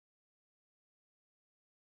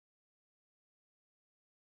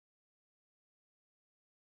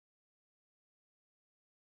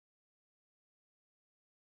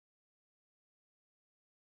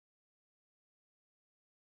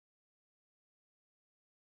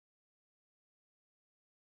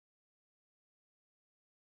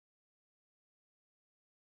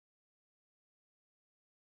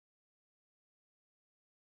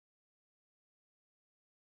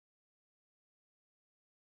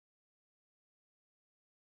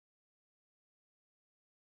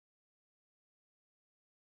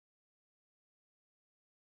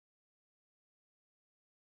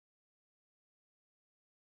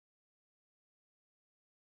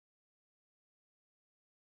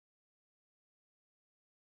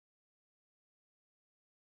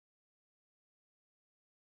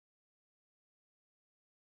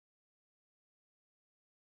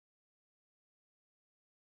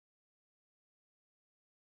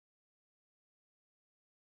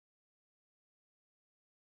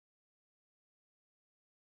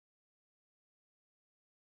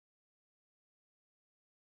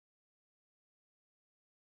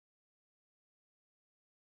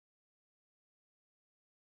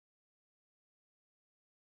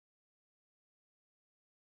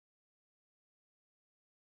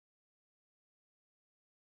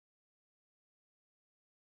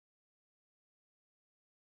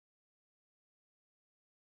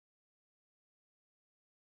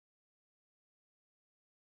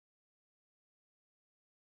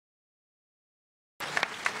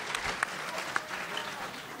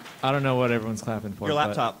I don't know what everyone's clapping for. Your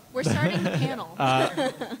laptop. We're starting the panel.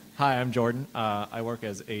 Hi, I'm Jordan. I work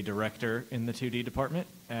as a director in the 2D department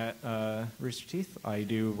at Rooster Teeth. I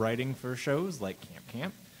do writing for shows like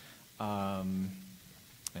Camp, and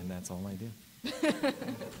that's all I do.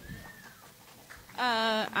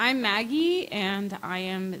 I'm Maggie, and I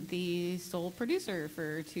am the sole producer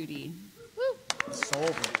for 2D. Woo. Sole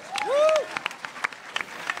producer. Woo.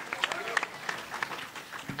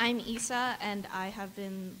 I'm Yssa, and I have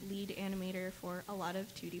been lead animator for a lot of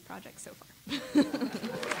 2D projects so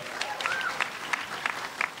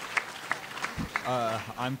far.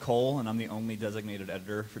 I'm Cole, and I'm the only designated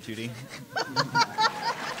editor for 2D.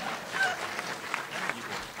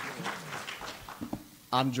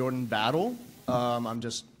 I'm Jordan Battle. I'm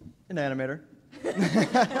just an animator.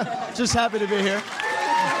 Just happy to be here.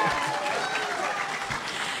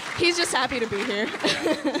 He's just happy to be here.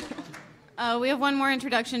 We have one more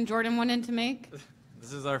introduction Jordan wanted to make.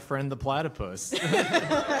 This is our friend the platypus. You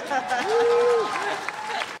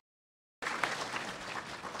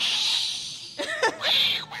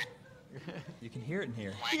can hear it in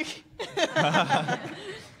here.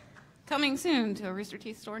 Coming soon to a Rooster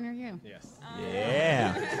Teeth store near you. Yes.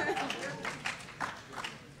 Yeah.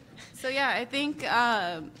 So yeah, I think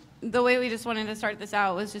the way we just wanted to start this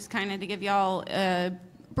out was just kind of to give y'all a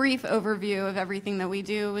brief overview of everything that we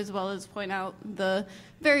do, as well as point out the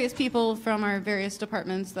various people from our various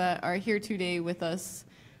departments that are here today with us.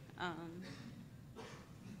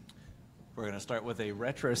 We're going to start with a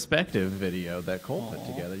retrospective video that Cole put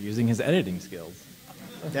together using his editing skills.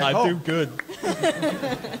 I do good.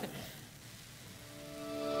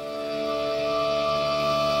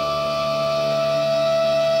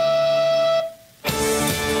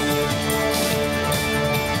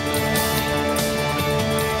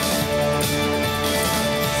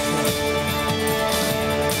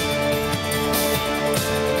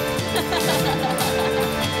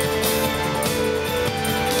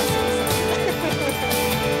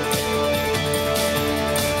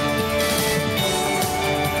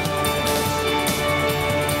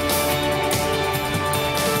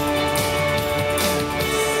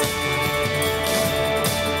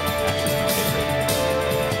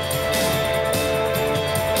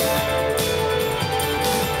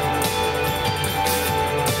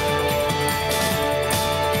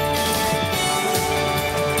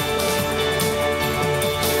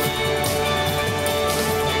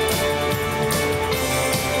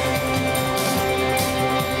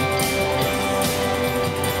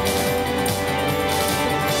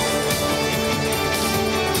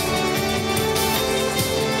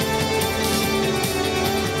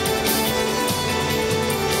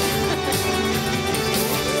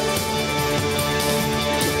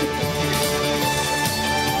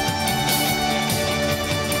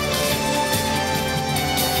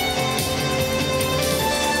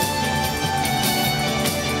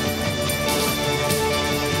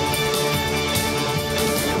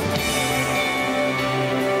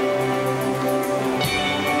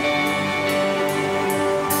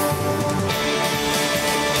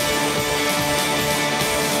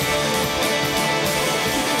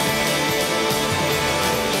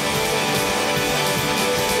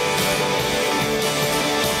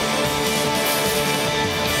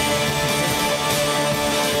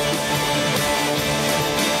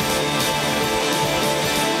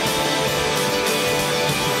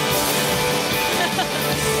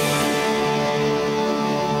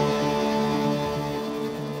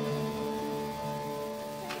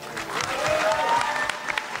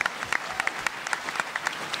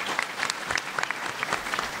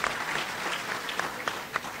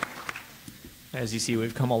 As you see,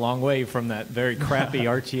 we've come a long way from that very crappy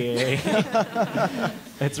RTAA.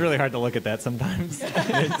 It's really hard to look at that sometimes.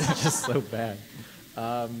 It's just so bad.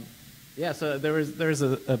 Yeah, so there's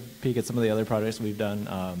a peek at some of the other projects we've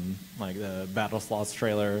done, like the Battle Slots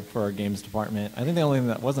trailer for our games department. I think the only thing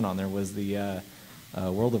that wasn't on there was the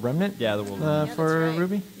World of Remnant. Yeah, the World of Remnant. For that's right.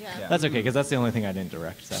 Ruby. Yeah. That's okay, because that's the only thing I didn't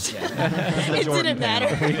direct. So. Yeah. It didn't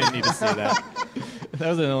matter. We didn't need to see that. That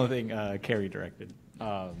was the only thing Carrie directed.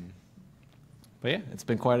 But yeah, it's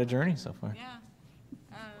been quite a journey so far. Yeah.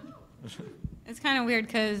 It's kind of weird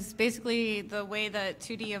because basically the way that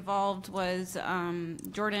 2D evolved was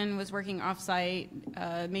Jordan was working off-site,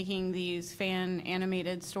 making these fan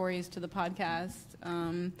animated stories to the podcast,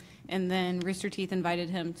 and then Rooster Teeth invited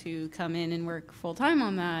him to come in and work full-time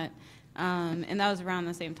on that. And that was around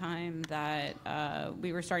the same time that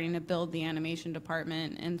we were starting to build the animation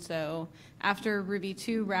department. And so after Ruby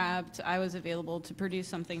 2 wrapped, I was available to produce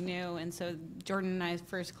something new. And so Jordan and I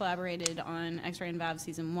first collaborated on X-Ray and Vav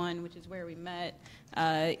Season 1, which is where we met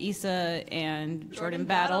Yssa and Jordan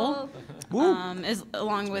Battle,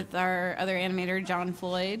 along with our other animator, John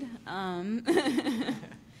Floyd.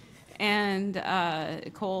 And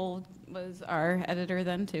Cole was our editor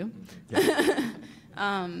then, too.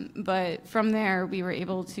 But from there, we were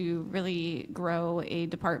able to really grow a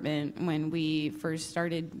department when we first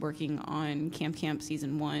started working on Camp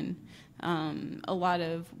Season 1. A lot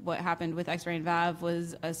of what happened with X-Ray and Vav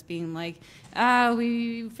was us being like,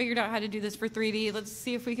 we figured out how to do this for 3D, let's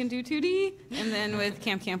see if we can do 2D. And then with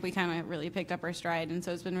Camp, we kind of really picked up our stride. And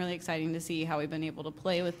so it's been really exciting to see how we've been able to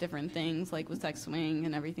play with different things, like with Sex Swing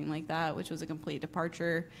and everything like that, which was a complete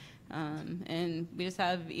departure. And we just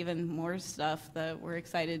have even more stuff that we're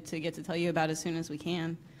excited to get to tell you about as soon as we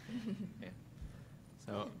can. Yeah.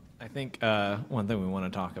 So I think one thing we want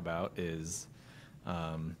to talk about is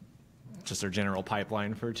just our general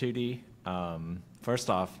pipeline for 2D. First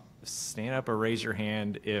off, stand up or raise your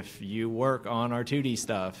hand if you work on our 2D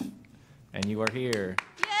stuff and you are here.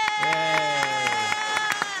 Yay!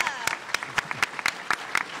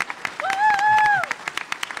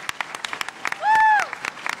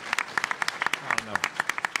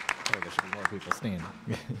 People stand.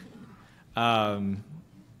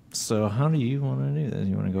 So how do you want to do this?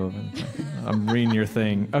 You want to go over? I'm reading your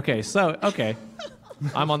thing. Okay.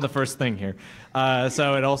 I'm on the first thing here.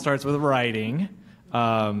 So it all starts with writing.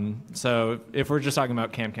 So if we're just talking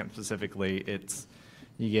about Camp specifically, it's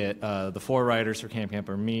you get the 4 writers for Camp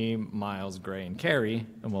are me, Miles, Gray, and Carrie,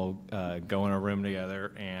 and we'll go in a room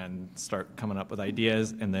together and start coming up with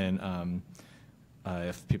ideas, and then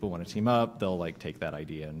if people want to team up, they'll like take that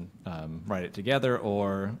idea and write it together,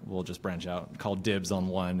 or we'll just branch out, call dibs on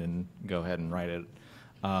one, and go ahead and write it.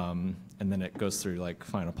 And then it goes through like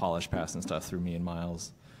final polish pass and stuff through me and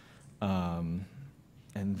Miles. And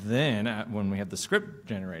then when we have the script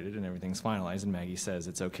generated and everything's finalized, and Maggie says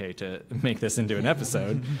it's okay to make this into an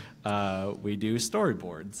episode, we do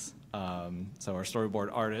storyboards. So our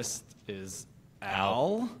storyboard artist is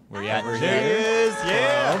Al. Where you at? There he is.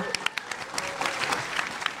 Yeah.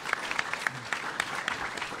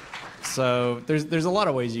 So there's a lot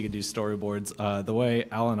of ways you could do storyboards. The way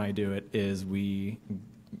Al and I do it is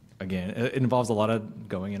it involves a lot of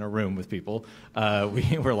going in a room with people.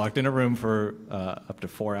 We're locked in a room for up to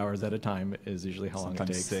 4 hours at a time is usually how long it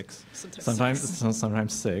takes. 6.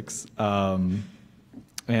 Sometimes 6.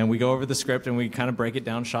 And we go over the script and we kind of break it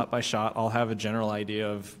down shot by shot. I'll have a general idea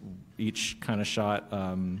of each kind of shot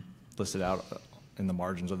listed out in the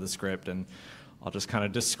margins of the script, and I'll just kind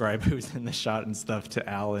of describe who's in the shot and stuff to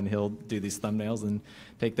Al, and he'll do these thumbnails and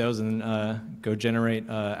take those and go generate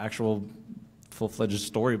actual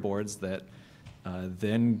full-fledged storyboards that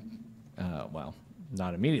then,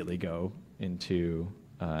 not immediately go into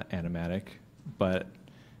animatic, but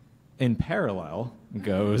in parallel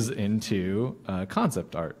goes into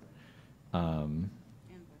concept art. And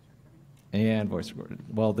voice recording.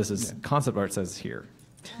 Well, this is concept art says here.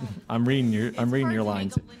 I'm reading your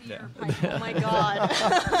lines. Oh my god.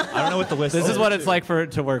 I don't know what the list is. This is what it's like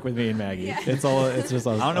to work with me and Maggie. Yeah. It's just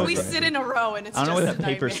all. I don't know. We sit in a row and it's I don't know just what that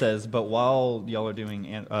paper nightmare. says, but while y'all are doing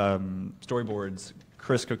storyboards,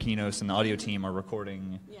 Chris Kokinos and the audio team are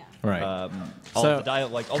recording. Yeah. Right. All the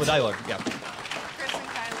dialogue. Yeah. Chris and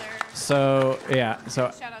Tyler. So yeah.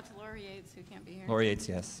 So Shout out to Laura Yates, who can't be here. Laura Yates,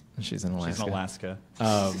 yes. she's in Alaska. She's in Alaska.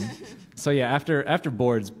 So yeah, after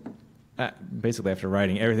boards, basically after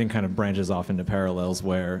writing, everything kind of branches off into parallels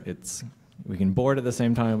where we can board at the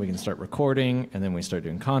same time, we can start recording, and then we start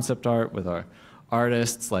doing concept art with our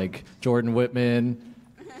artists like Jordan Whitman,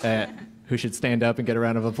 who should stand up and get a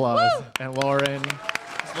round of applause, Woo! and Lauren.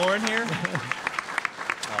 Is Lauren here?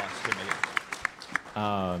 Oh, she couldn't make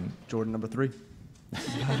it. Jordan number 3.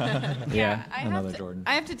 Yeah, I another have to, Jordan.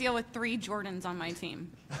 I have to deal with 3 Jordans on my team.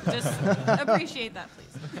 Just appreciate that, please.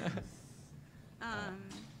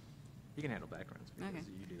 You can handle backgrounds because Okay.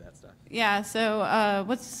 you do that stuff. Yeah, so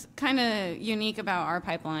what's kind of unique about our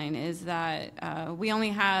pipeline is that we only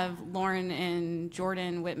have Lauren and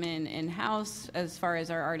Jordan Whitman in-house as far as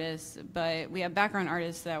our artists, but we have background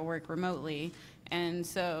artists that work remotely, and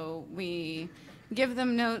so we give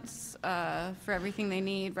them notes for everything they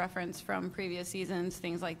need, reference from previous seasons,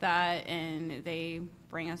 things like that, and they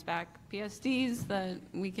bring us back PSDs that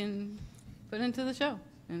we can put into the show,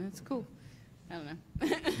 and it's cool. I don't know.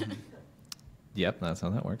 Yep, that's how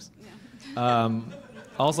that works. Yeah.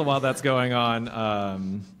 Also, while that's going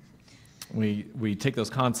on, we take those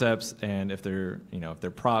concepts, and if they're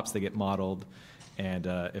props, they get modeled, and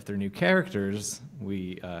if they're new characters,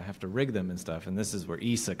 we have to rig them and stuff. And this is where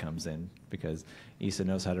Yssa comes in, because Yssa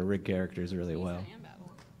knows how to rig characters really well.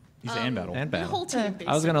 Yssa and Battle. And The Battle. whole team, basically.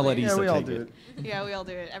 I was gonna let Yssa we all take do it. Yeah, we all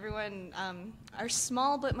do it. Everyone, our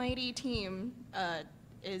small but mighty team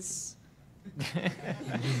is.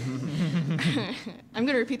 I'm going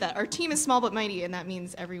to repeat that. Our team is small but mighty, and that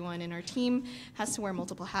means everyone in our team has to wear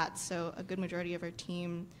multiple hats. So a good majority of our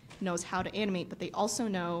team knows how to animate, but they also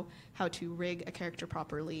know how to rig a character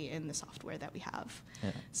properly in the software that we have. Yeah.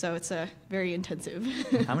 So it's a very intensive.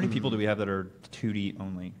 How many people do we have that are 2D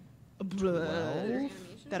only?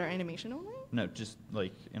 That are animation only? No, just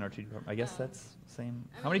like in our 2D department. I guess that's the same.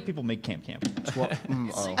 How many people make Camp Camp?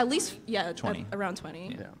 At least, yeah, 20. Around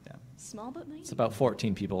 20. Yeah. Small but mighty. It's about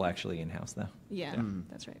 14 people actually in-house, though. Yeah,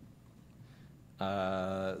 that's right.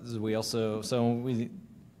 We also, when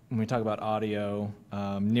we talk about audio,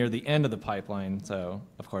 near the end of the pipeline, so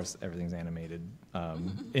of course everything's animated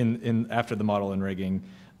in after the model and rigging.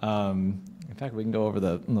 In fact, we can go over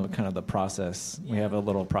the kind of the process. We have a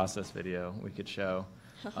little process video we could show,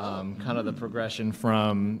 kind of the progression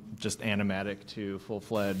from just animatic to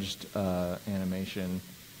full-fledged animation.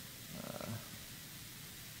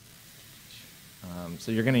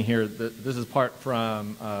 So you're going to hear, this is part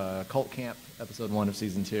from Cult Camp, episode 1 of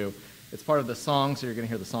season 2. It's part of the song, so you're going to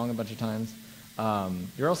hear the song a bunch of times.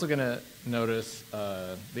 You're also going to notice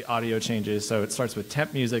the audio changes. So it starts with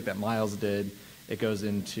temp music that Miles did. It goes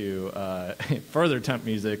into further temp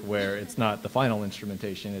music where it's not the final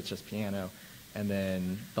instrumentation, it's just piano. And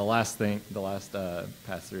then the last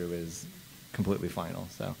pass through is completely final.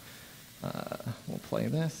 So we'll play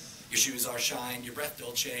this. Your shoes are shine, your breath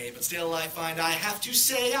dolce, but still I find I have to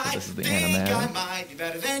say I this is the think animatic. I might be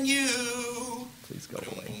better than you. Please go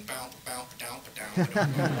away.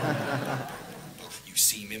 You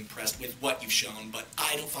seem impressed with what you've shown, but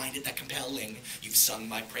I don't find it that compelling. You've sung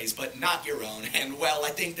my praise, but not your own, and well,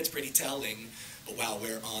 I think that's pretty telling. But while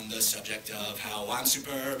we're on the subject of how I'm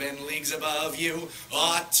superb and leagues above you,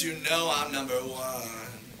 ought to know I'm number one.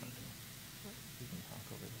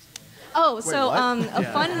 Oh, so what? a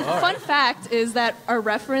fun fact is that our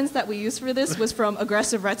reference that we used for this was from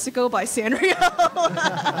Aggressive Retzico by Sanrio.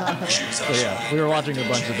 So yeah, we were watching a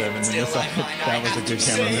bunch of them, and then decided that was a good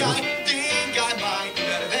camera move.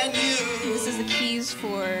 This is the keys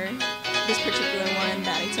for this particular one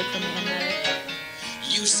that I took from the animatic.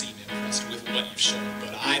 You seem impressed with what you've shown,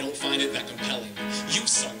 but I don't find it that compelling. You've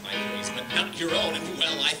sung my praise, but not your own, and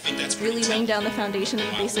well, I think that's pretty Really laying down the foundation of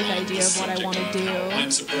the basic idea of what I want to do. I'm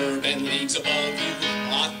superb and leagues above you.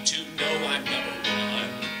 Ought to know I'm number one.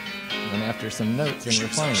 And after some notes and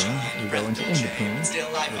refining, we go into in-between, which is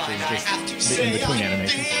just the in-between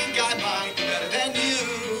animation. I might be better than you.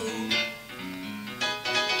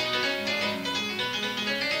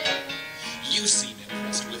 You seem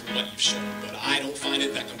impressed with what you've shown, but I don't find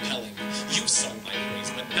it that compelling. You've sung my praise,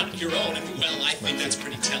 but not your own, and well, I think that's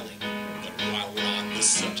pretty telling. But while we're on the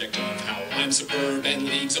subject of how I'm superb and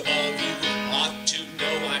leagues above you, ought to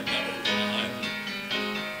know I'm number one.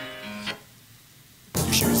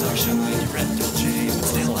 Your shoes are shine, your breath dolce,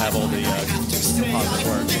 but This will have all the composite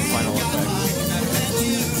work and final effects.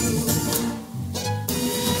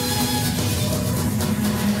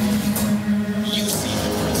 You seem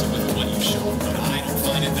impressed with what you've shown, but I don't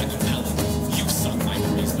find it that compelling. You've sung my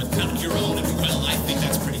praise, but not your own, and well, I think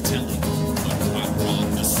that's pretty telling. But while we're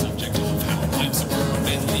on the subject of how I'm superb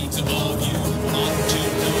and leagues above you, ought to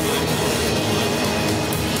know I'm number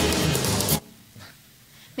one.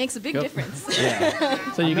 Makes a big Yep. difference.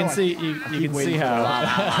 Yeah. So you can see you can see how. Oh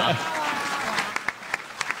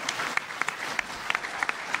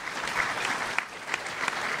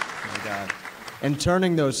my God. And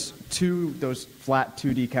turning those flat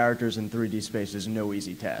 2D characters in 3D space is no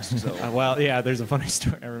easy task. So Well, yeah, there's a funny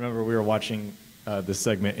story. I remember we were watching this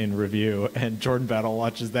segment in review, and Jordan Battle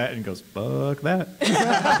watches that and goes, "Fuck that."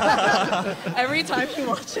 Every time he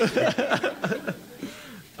watches it.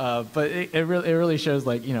 But it really shows,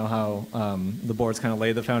 like, you know, how the boards kind of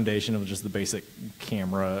lay the foundation of just the basic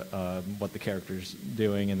camera, what the character's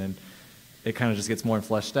doing, and then it kind of just gets more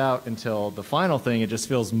fleshed out until the final thing. It just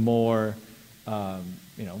feels more,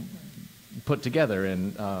 you know, put together,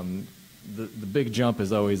 and the big jump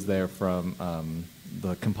is always there from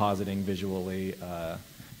the compositing visually,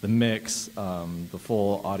 the mix, the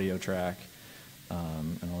full audio track,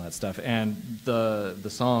 and all that stuff, and the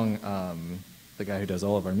song. The guy who does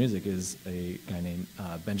all of our music is a guy named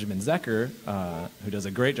Benjamin Zecker, who does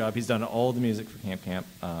a great job. He's done all the music for Camp Camp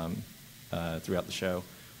throughout the show.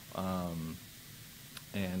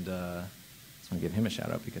 And as I'll give him a shout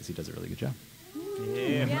out because he does a really good job.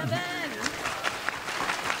 Yeah, Ben.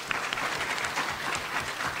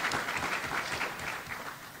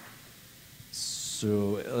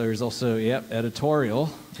 So there's also,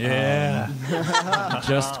 editorial. Yeah.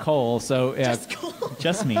 Just Cole. So yeah,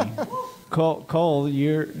 Just me. Cole,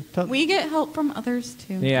 you're. We get help from others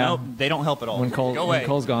too. Yeah. Nope, they don't help at all. When Go away. when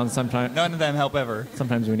Cole's gone, sometimes None of them help ever.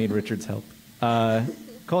 we need Richard's help.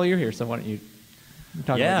 Cole, you're here, so why don't you talk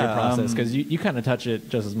about Yeah, your process? Because you kind of touch it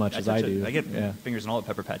just as much as I do. I get yeah. fingers in all the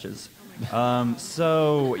pepper patches.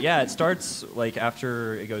 So yeah, it starts like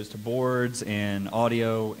after it goes to boards and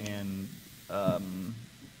audio, and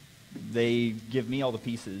they give me all the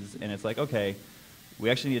pieces, and it's like, okay, we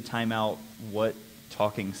actually need to time out what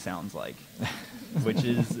talking sounds like, which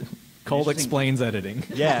is Cole interesting- explains editing.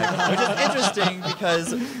 Yeah, which is interesting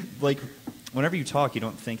because like whenever you talk, you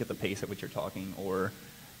don't think at the pace at which you're talking, or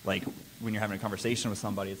like when you're having a conversation with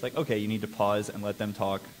somebody, it's like, okay, you need to pause and let them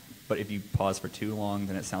talk, but if you pause for too long,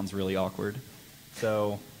 then it sounds really awkward.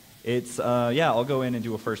 So it's, I'll go in and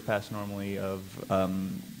do a first pass normally of,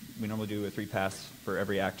 we normally do a 3-pass for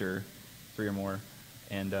every actor, 3 or more,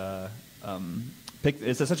 and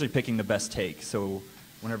it's essentially picking the best take. So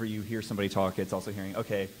whenever you hear somebody talk, it's also hearing,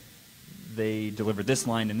 okay, they delivered this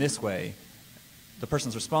line in this way. The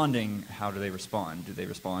person's responding, how do they respond? Do they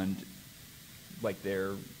respond like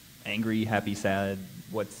they're angry, happy, sad?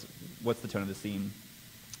 What's the tone of the scene?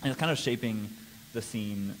 And it's kind of shaping the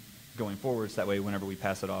scene going forward, so that way whenever we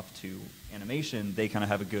pass it off to animation, they kind of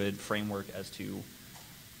have a good framework as to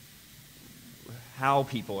how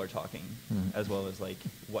people are talking, as well as like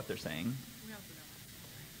what they're saying.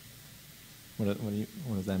 What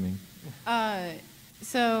does that mean?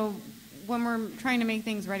 So when we're trying to make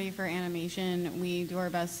things ready for animation, we do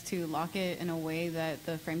our best to lock it in a way that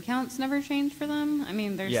the frame counts never change for them. I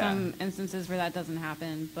mean, there's some instances where that doesn't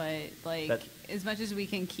happen, but like as much as we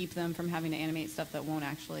can keep them from having to animate stuff that won't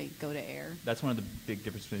actually go to air. That's one of the big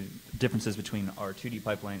differences between our 2D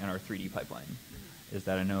pipeline and our 3D pipeline, is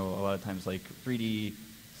that I know a lot of times like 3D,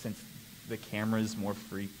 since the camera's more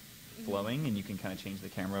free flowing and you can kind of change the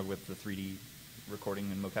camera with the 3D recording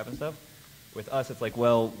and mocap and stuff. With us, it's like,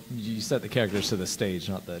 well, You set the characters to the stage,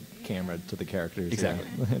 not the camera to the characters. Exactly.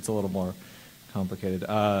 Yeah. It's a little more complicated.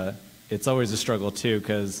 It's always a struggle, too,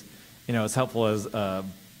 because, as helpful as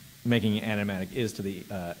making it animatic is to the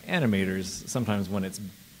animators, sometimes when it's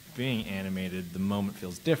being animated, the moment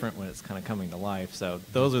feels different when it's kind of coming to life. So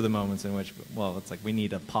those are the moments in which, it's like we need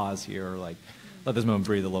to pause here, or like let this moment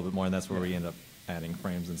breathe a little bit more, and that's where we end up adding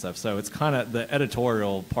frames and stuff. So it's kind of, the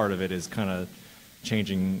editorial part of it is kind of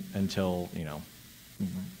changing until,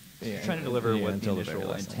 trying to deliver what the until initial very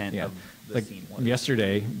last intent thing. of the Like scene was.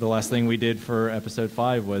 yesterday, the last thing we did for episode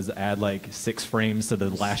 5 was add like 6 frames to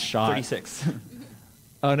the last shot. 36.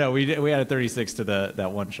 Oh no, we added 36 to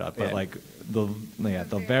that one shot, but Yeah. like the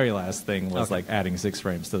very last thing was like adding 6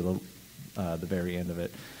 frames to the very end of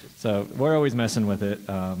it. So we're always messing with it,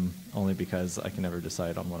 only because I can never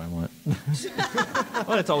decide on what I want.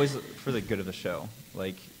 Well, it's always for the good of the show.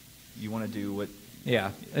 Like, you want to do what...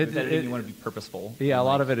 Yeah, With editing, you want to be purposeful. Yeah, a And,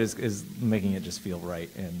 lot like, of it is making it just feel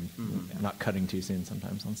right and not cutting too soon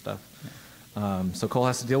sometimes on stuff. So Cole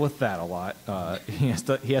has to deal with that a lot. He has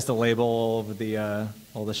to label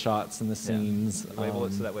all the shots and the scenes. Label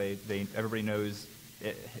it so that way everybody knows.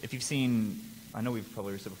 If you've seen, I know we've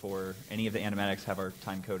probably said before, any of the animatics have our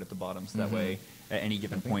time code at the bottom, so that way at any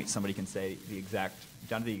given point somebody can say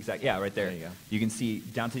down to the exact, right there. There you go. You can see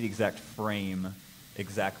down to the exact frame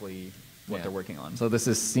exactly what they're working on. So this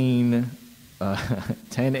is scene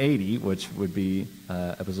 1080, which would be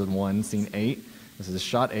episode 1, scene 8. This is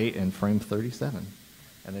shot 8 and frame 37.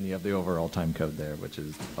 And then you have the overall time code there, which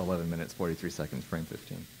is 11 minutes, 43 seconds, frame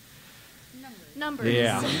 15. Numbers.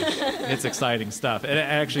 Yeah, it's exciting stuff. It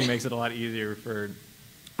actually makes it a lot easier for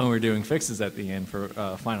when we're doing fixes at the end for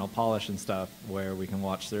final polish and stuff, where we can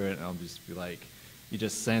watch through it and I'll just be like, you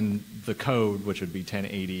just send the code, which would be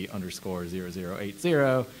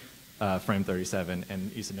 1080_0080, frame 37,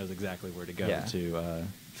 and Yssa knows exactly where to go to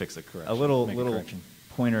fix a correction. A little correction.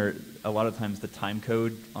 pointer, a lot of times the time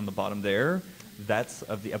code on the bottom there, that's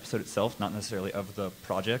of the episode itself, not necessarily of the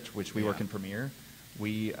project, which we work in Premiere.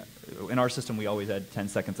 In our system, we always add 10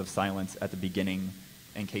 seconds of silence at the beginning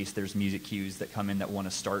in case there's music cues that come in that want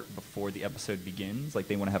to start before the episode begins. Like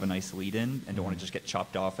they want to have a nice lead in and don't want to just get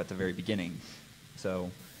chopped off at the very beginning. So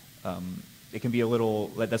it can be a little,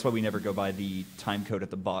 that's why we never go by the time code at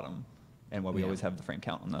the bottom and why we always have the frame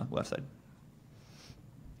count on the left side.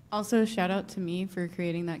 Also, shout out to me for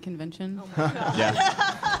creating that convention. Oh my God.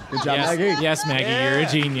 Yeah. Good job, Yes, Maggie. yes, Maggie, you're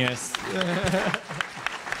a genius.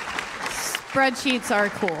 Spreadsheets are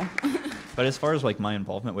cool. But as far as like my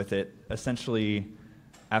involvement with it, essentially,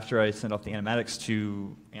 after I send off the animatics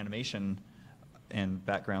to animation and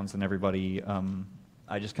backgrounds and everybody,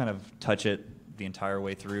 I just kind of touch it the entire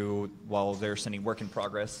way through while they're sending work in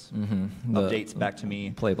progress updates back to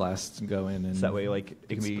me. Play blasts go in, and So that way, like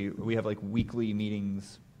it can be. We have like weekly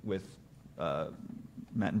meetings with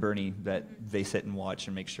Matt and Bernie that they sit and watch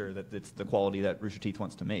and make sure that it's the quality that Rooster Teeth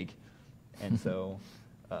wants to make. And so,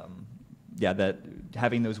 yeah, that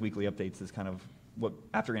having those weekly updates is kind of what,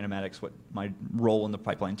 after animatics, what my role in the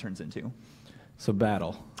pipeline turns into. So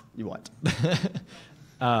Battle. You what?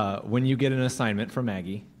 When you get an assignment from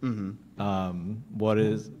Maggie,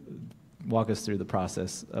 walk us through the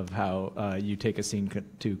process of how you take a scene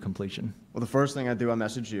to completion. Well, the first thing I do, I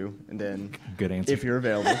message you, and then Good answer. if you're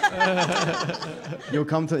available,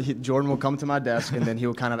 Jordan will come to my desk, and then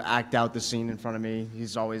he'll kind of act out the scene in front of me.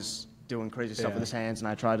 He's always doing crazy stuff with his hands, and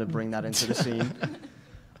I try to bring that into the scene.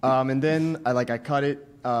 And then I cut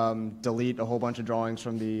it, delete a whole bunch of drawings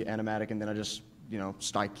from the animatic, and then I just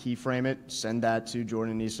start keyframe it, send that to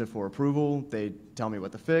Jordan and Yssa for approval. They tell me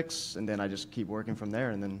what to fix, and then I just keep working from there,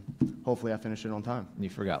 and then hopefully I finish it on time. You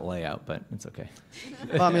forgot layout, but it's okay.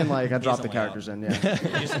 Well, I mean, I dropped the characters in, yeah.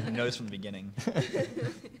 You just knows from the beginning.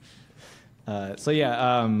 So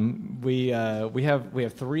yeah, we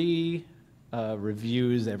have 3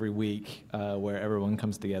 reviews every week where everyone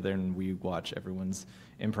comes together and we watch everyone's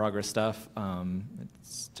in progress stuff.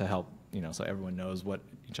 It's to help so everyone knows what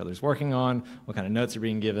each other's working on, what kind of notes are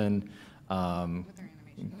being given, kind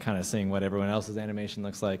of seeing what everyone else's animation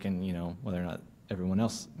looks like, and whether or not everyone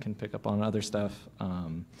else can pick up on other stuff.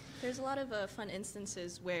 There's a lot of fun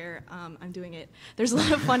instances where I'm doing it. There's a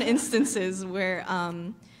lot of fun instances where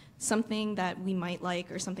something that we might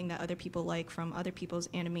like or something that other people like from other people's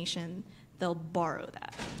animation, they'll borrow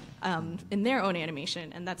that in their own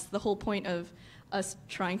animation, and that's the whole point of us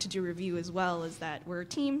trying to do review as well, is that we're a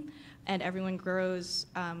team and everyone grows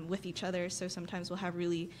with each other. So sometimes we'll have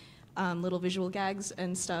really little visual gags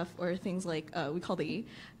and stuff, or things like we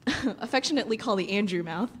affectionately call the Andrew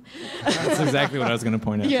mouth. That's exactly what I was going to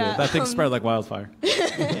point out. Yeah, That thing spread like wildfire.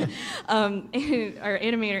 And our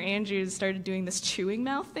animator Andrew started doing this chewing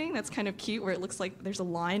mouth thing. That's kind of cute, where it looks like there's a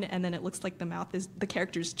line and then it looks like the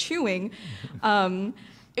character's chewing.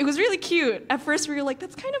 It was really cute. At first we were like,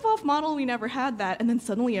 that's kind of off model, we never had that. And then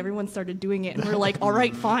suddenly everyone started doing it and we're like, all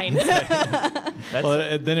right, fine.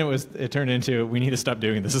 Well, then it turned into, we need to stop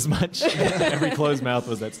doing this as much. Every closed mouth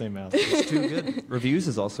was that same mouth. It's too good. Reviews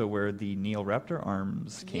is also where the Neil Raptor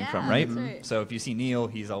arms came from, right? That's right. So if you see Neil,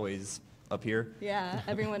 he's always up here. Yeah,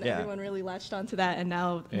 everyone Yeah. everyone really latched onto that, and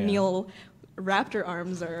now Yeah. Neil Raptor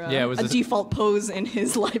arms are Yeah, it was a this- default pose in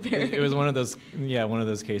his library. It was one of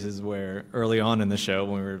those cases where early on in the show,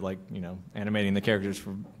 when we were animating the characters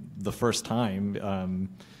for the first time,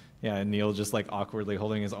 and Neil just awkwardly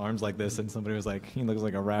holding his arms like this, and somebody was like, he looks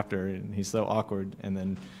like a raptor, and he's so awkward, and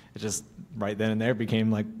then it just right then and there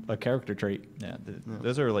became a character trait. Yeah,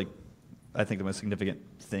 those are I think the most significant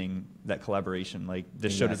thing, that collaboration.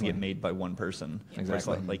 This show doesn't get made by one person.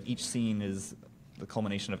 Exactly. It's each scene is the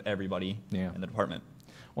culmination of everybody in the department.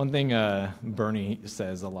 One thing Bernie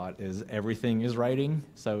says a lot is everything is writing,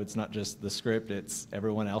 so it's not just the script, it's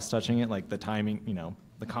everyone else touching it, like the timing,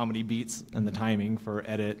 the comedy beats and the timing for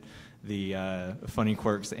edit, the funny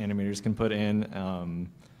quirks the animators can put in,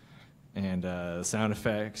 and sound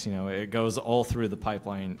effects, it goes all through the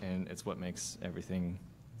pipeline, and it's what makes everything...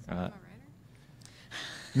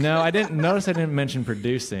 No, I didn't notice. I didn't mention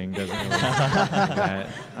producing. Doesn't really that.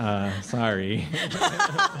 Sorry.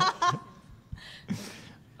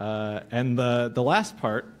 And the last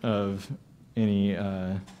part of any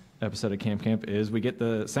episode of Camp Camp is we get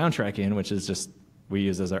the soundtrack in, which is just we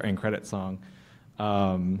use as our end credit song.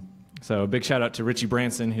 So a big shout out to Richie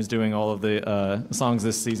Branson, who's doing all of the songs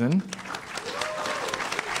this season.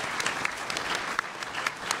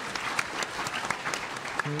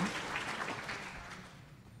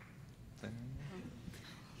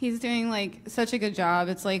 He's doing such a good job.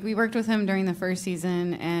 It's we worked with him during the first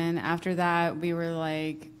season, and after that we were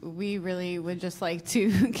we really would just like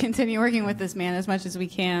to continue working with this man as much as we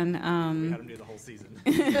can. We had him do the whole season.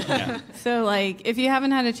 So if you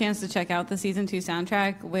haven't had a chance to check out the season 2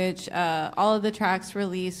 soundtrack, which all of the tracks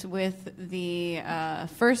release with the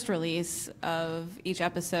first release of each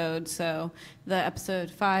episode. So the episode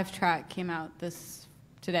 5 track came out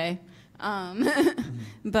today.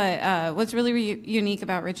 But what's really unique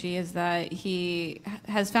about Richie is that he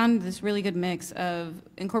has found this really good mix of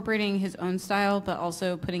incorporating his own style, but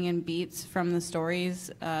also putting in beats from the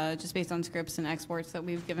stories, just based on scripts and exports that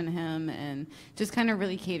we've given him, and just kind of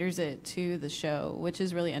really caters it to the show, which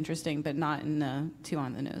is really interesting, but not in a too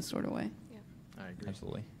on the nose sort of way. agree.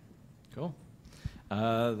 Absolutely. Cool.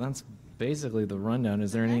 That's basically the rundown.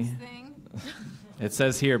 Is there any? Next thing. It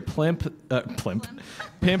says here, pimp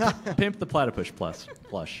the platypus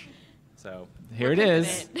plush. So here it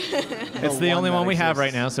is. It's the only one we have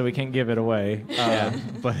right now, so we can't give it away.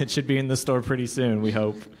 But it should be in the store pretty soon, we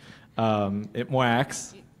hope. It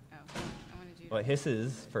whacks. Well,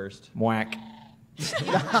 hisses first. Whack.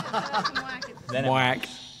 Then Whack.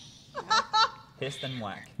 Hiss, then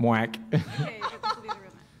whack. Whack. Okay, this will be the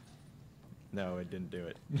real No, it didn't do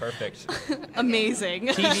it. Perfect. Amazing.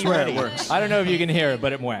 TV ready. I don't know if you can hear it,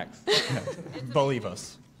 but it whacks. Believe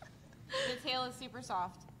us. The tail is super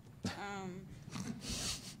soft. And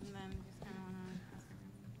then just kind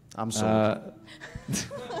of I'm sold.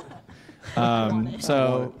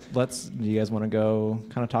 So do you guys want to go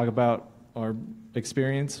kind of talk about our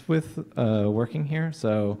experience with working here?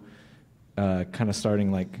 So kind of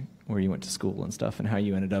starting like where you went to school and stuff and how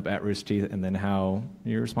you ended up at Rooster Teeth and then how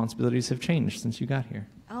your responsibilities have changed since you got here.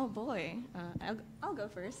 Oh boy, I'll go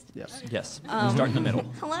first. Yes. Yes. Start in the middle.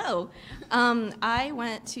 Hello. I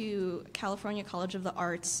went to California College of the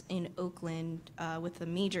Arts in Oakland with a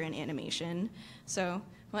major in animation. So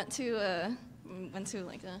went to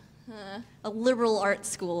like a liberal art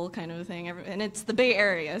school kind of a thing, and it's the Bay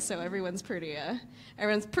Area, so everyone's pretty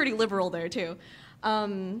liberal there too.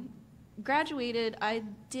 Graduated, I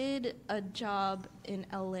did a job in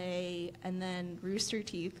LA and then Rooster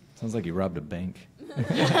Teeth. Sounds like you robbed a bank.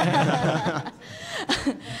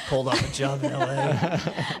 Pulled off a job in LA.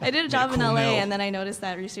 I did a job in cool LA, mill. and then I noticed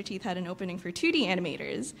that Rooster Teeth had an opening for 2D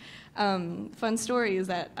animators. Fun story is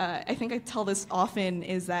that I think I tell this often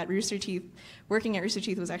is that working at Rooster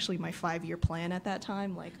Teeth was actually my 5-year plan at that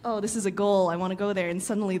time. Like, oh, this is a goal, I want to go there, and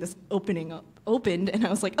suddenly this opened, and I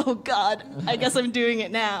was like, oh God, I guess I'm doing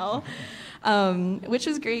it now. Which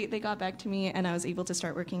was great. They got back to me, and I was able to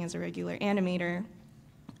start working as a regular animator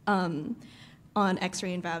on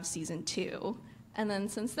X-Ray and Vav Season 2. And then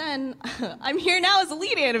since then, I'm here now as a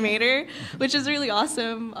lead animator, which is really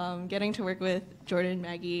awesome, getting to work with Jordan,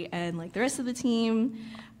 Maggie, and like the rest of the team.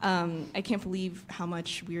 I can't believe how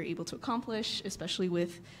much we were able to accomplish, especially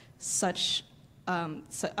with such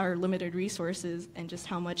our limited resources and just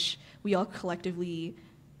how much we all collectively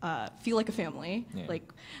feel like a family. Yeah.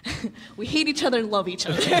 Like, we hate each other and love each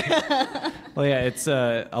other. Well, yeah, it's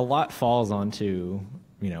a lot falls onto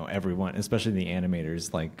everyone, especially the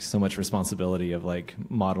animators. Like so much responsibility of like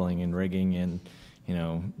modeling and rigging, and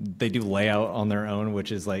they do layout on their own,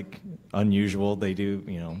 which is like unusual. They do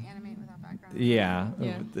animate without background. Yeah.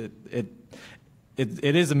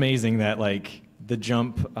 It is amazing that like the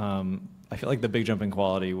jump. I feel like the big jump in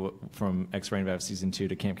quality from X-Ray and Vav Season 2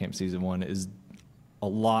 to Camp Season 1 is a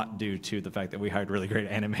lot due to the fact that we hired really great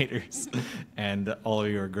animators, and all of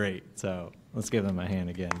you are great. So let's give them a hand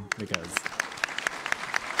again because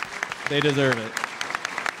they deserve it.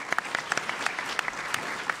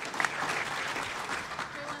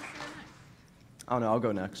 I don't know. I'll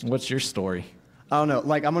go next. What's your story? I don't know.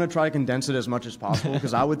 Like, I'm going to try to condense it as much as possible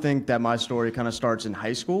because I would think that my story kind of starts in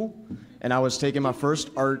high school. And I was taking my first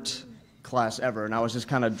art class ever, and I was just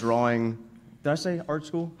kind of drawing. Did I say art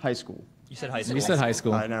school? High school. You said high school. You said high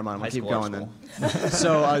school. All right, never mind. High I'll keep school, art going then.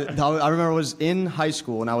 So I remember I was in high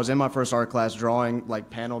school, and I was in my first art class drawing, like,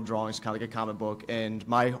 panel drawings, kind of like a comic book. And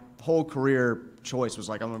my whole career choice was,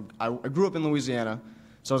 like, I grew up in Louisiana,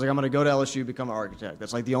 so I was like, I'm going to go to LSU, become an architect.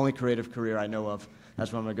 That's, like, the only creative career I know of.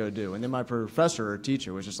 That's what I'm going to go do. And then my professor or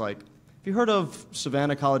teacher was just like, have you heard of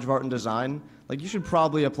Savannah College of Art and Design? Like, you should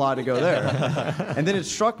probably apply to go there. And then it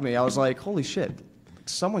struck me. I was like, holy shit.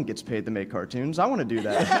 Someone gets paid to make cartoons. I want to do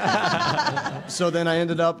that. So then I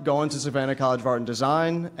ended up going to Savannah College of Art and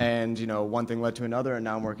Design, and one thing led to another, and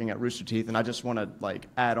now I'm working at Rooster Teeth. And I just want to like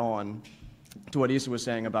add on to what Yssa was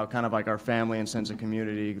saying about kind of like our family and sense of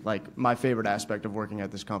community. Like, my favorite aspect of working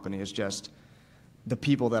at this company is just the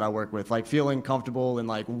people that I work with, like feeling comfortable and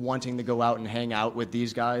like wanting to go out and hang out with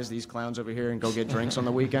these guys, these clowns over here, and go get drinks on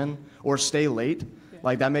the weekend or stay late.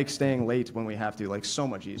 Like, that makes staying late when we have to, like, so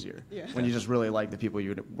much easier. Yeah. When you just really like the people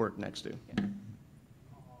you work next to.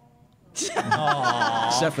 Yeah.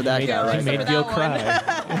 Except for that guy, right? You made Gil cry.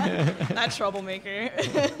 That troublemaker.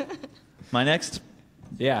 My next.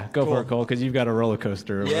 Yeah, go for it, Cole, because you've got a roller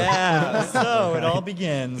coaster. Yeah. So it all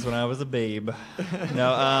begins when I was a babe.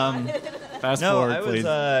 No. Fast forward, please.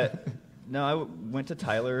 I went to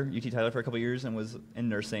UT Tyler for a couple years and was in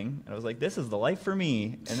nursing. And I was like, this is the life for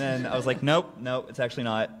me. And then I was like, nope, it's actually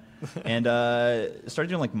not. And started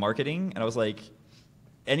doing like marketing. And I was like,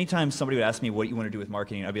 anytime somebody would ask me what you want to do with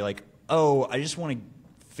marketing, I'd be like, oh, I just want to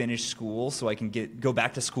finish school so I can go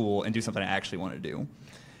back to school and do something I actually want to do.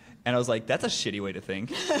 And I was like, that's a shitty way to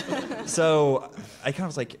think. So I kind of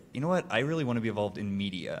was like, you know what? I really want to be involved in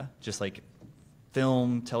media, just like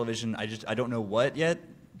film, television. I don't know what yet,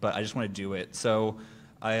 but I just want to do it. So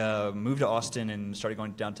I moved to Austin and started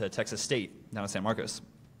going down to Texas State, down in San Marcos.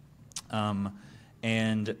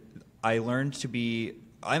 And I learned to be,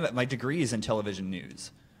 my degree is in television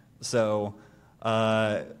news. So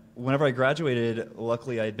whenever I graduated,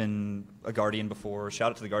 luckily I had been a Guardian before.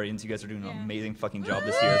 Shout out to the Guardians. You guys are doing an amazing fucking job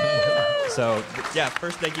this year. So yeah,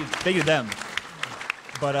 first thank you to them.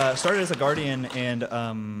 But started as a Guardian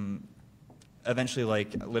and eventually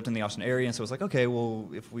like lived in the Austin area. And so I was like, okay, well,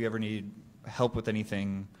 if we ever need help with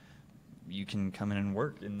anything, you can come in and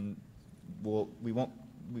work, and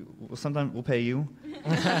sometimes we'll pay you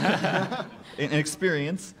in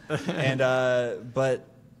experience. And but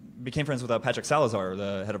became friends with Patrick Salazar,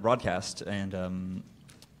 the head of broadcast, and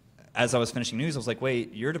as I was finishing news, I was like,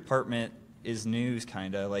 wait, your department is news,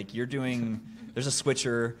 kind of. Like, you're doing, there's a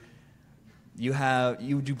switcher,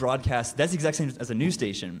 you do broadcast, that's the exact same as a news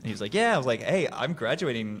station. And he was like, yeah. I was like, hey, I'm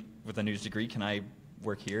graduating with a news degree, can I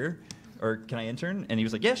work here? Or can I intern? And he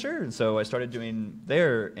was like, yeah, sure. And so I started doing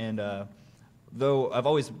there, and though I've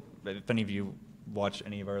always, if any of you watch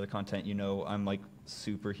any of our other content, you know I'm like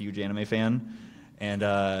super huge anime fan. And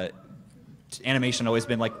animation always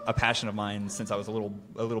been like a passion of mine since I was a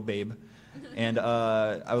little babe. And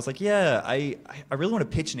I was like, yeah, I really want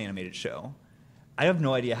to pitch an animated show. I have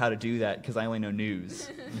no idea how to do that because I only know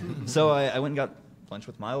news. So I went and got lunch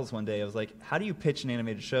with Miles one day. I was like, how do you pitch an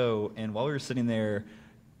animated show? And while we were sitting there,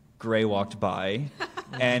 Gray walked by.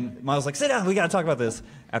 And Miles was like, sit down, we got to talk about this.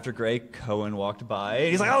 After Gray, Cohen walked by.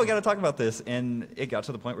 And he's like, oh, we got to talk about this. And it got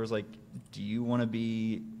to the point where it was like, do you want to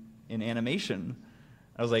be in animation?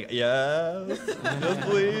 I was like, yes, yes,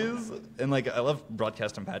 please. And like, I love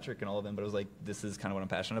Broadcast and Patrick and all of them, but I was like, this is kind of what I'm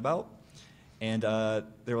passionate about. And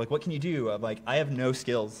they were like, what can you do? I'm like, I have no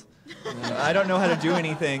skills. I don't know how to do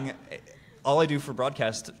anything. All I do for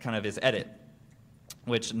broadcast kind of is edit,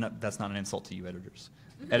 which that's not an insult to you editors.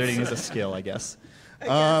 Editing is a skill, I guess.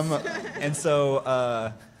 And so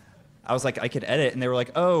I was like, I could edit, and they were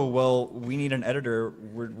like, oh, well, we need an editor.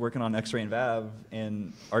 We're working on X-Ray and Vav,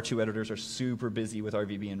 and our two editors are super busy with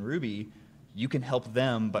RVB and Ruby. You can help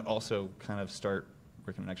them, but also kind of start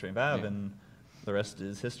working on X-Ray and Vav, and the rest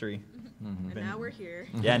is history. And now we're here.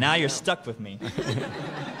 Yeah, now you're stuck with me.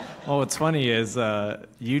 Well, what's funny is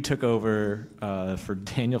you took over for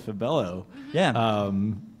Daniel Fabello. Yeah.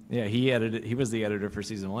 Yeah, he was the editor for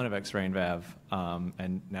season 1 of X-Ray and Vav,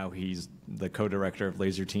 and now he's the co-director of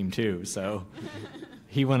Laser Team 2. So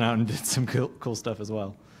he went out and did some cool stuff as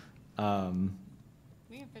well. We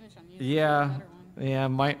can finish on you. Yeah,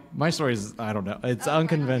 my story is, I don't know. It's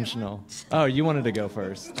unconventional. Oh, you wanted to go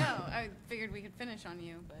first. No, I figured we could finish on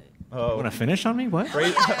you, but. Oh. You want to finish on me? What?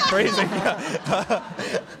 Phrasing.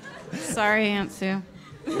 Sorry, Aunt Sue.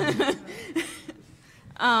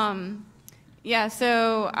 Yeah,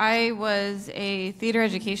 so I was a theater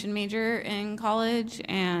education major in college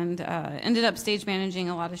and ended up stage managing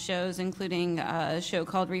a lot of shows, including a show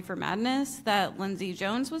called Reefer Madness that Lindsay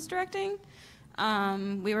Jones was directing.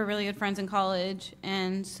 We were really good friends in college,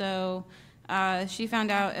 and so she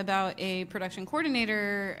found out about a production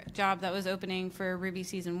coordinator job that was opening for Ruby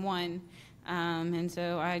Season 1, and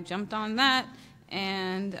so I jumped on that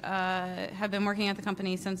and have been working at the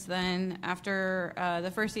company since then. After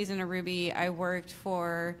the first season of Ruby, I worked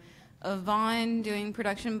for Yvonne doing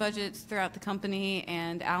production budgets throughout the company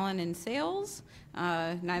and Alan in sales.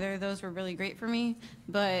 Neither of those were really great for me,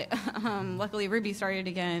 but luckily Ruby started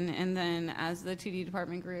again, and then as the 2D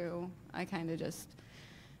department grew, I kind of just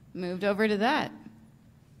moved over to that.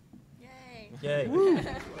 Yay. Yay. Woo.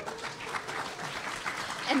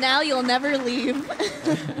 And now you'll never leave.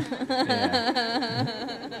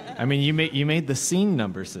 Yeah. I mean, you made the scene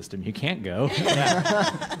number system. You can't go.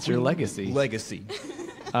 It's your legacy. Legacy.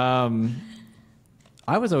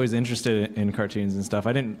 I was always interested in cartoons and stuff.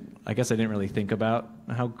 I guess I didn't really think about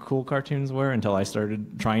how cool cartoons were until I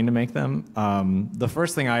started trying to make them. The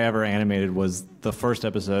first thing I ever animated was the first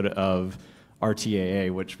episode of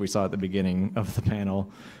RTAA, which we saw at the beginning of the panel,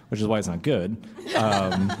 which is why it's not good.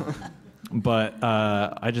 But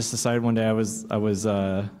I just decided one day I was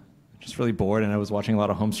just really bored, and I was watching a lot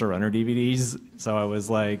of Homestar Runner DVDs. So I was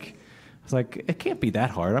like, it can't be that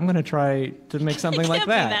hard. I'm going to try to make something like that.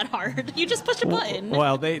 It can't be that hard. You just push a button.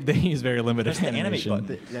 Well, they use very limited animation.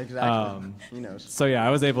 Animate button. Exactly. He knows. So yeah, I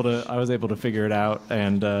was able to figure it out,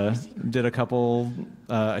 and did a couple.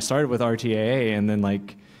 I started with RTAA, and then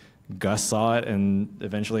like Gus saw it, and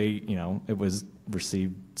eventually, it was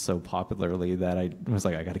received so popularly that I was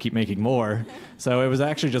like, I got to keep making more. So it was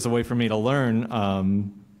actually just a way for me to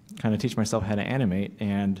learn. kind of teach myself how to animate.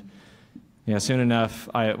 And yeah, soon enough,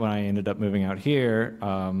 when I ended up moving out here,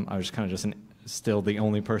 I was kind of just still the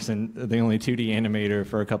only 2D animator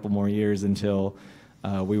for a couple more years until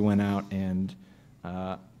we went out and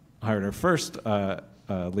hired our first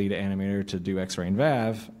lead animator to do X-Ray and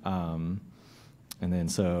Vav. And then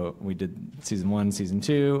so we did season 1, season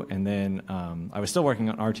 2, and then I was still working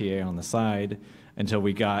on RTA on the side until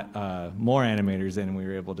we got more animators in and we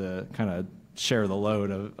were able to kind of share the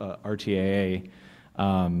load of RTAA,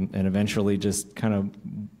 and eventually just kind of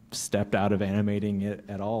stepped out of animating it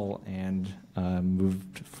at all and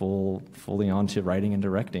moved fully onto writing and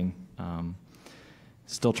directing.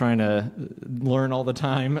 Still trying to learn all the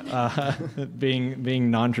time,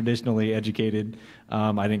 being non-traditionally educated.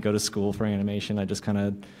 I didn't go to school for animation. I just kind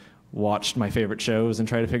of watched my favorite shows and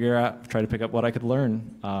try to pick up what I could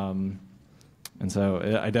learn. And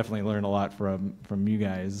so I definitely learned a lot from you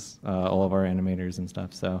guys, all of our animators and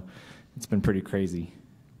stuff. So it's been pretty crazy.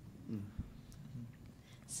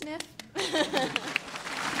 Sniff.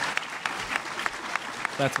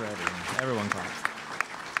 That's for everyone. Everyone claps.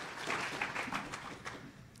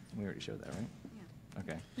 We already showed that, right? Yeah.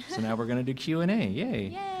 Okay. So now we're going to do Q&A. Yay.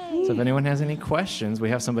 Yay. So if anyone has any questions, we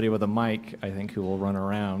have somebody with a mic, I think, who will run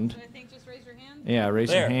around. I think just raise your hand. Yeah,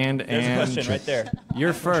 raise your hand. There's and a question right there.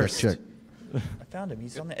 You're first. Check. I found him.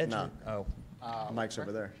 He's on the edge. No. Oh. Mike's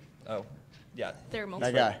over there. Oh. Yeah. There are That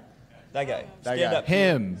multiple. guy. That guy. That Stand guy. up.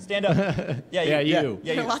 Him. Stand up. Yeah, Yeah, you.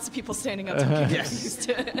 Yeah, There are you. lots of people standing up to get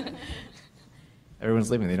confused.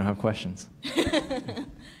 Everyone's leaving. They don't have questions.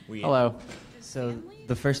 We- Oh. Hello. So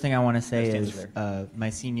the first thing I want to say There's is Taylor. my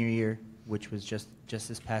senior year, which was just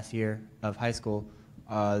this past year of high school,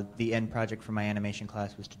 the end project for my animation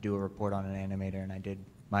class was to do a report on an animator, and I did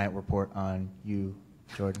my report on you,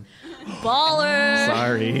 Jordan. Baller.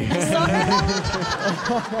 Sorry.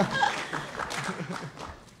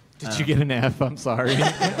 Did you get an F? I'm sorry.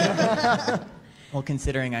 Well,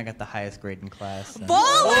 considering I got the highest grade in class.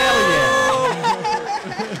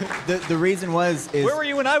 The reason is Where were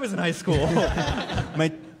you when I was in high school?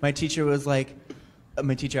 my teacher was like,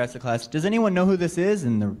 my teacher asked the class, "Does anyone know who this is?"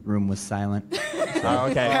 And the room was silent. Oh,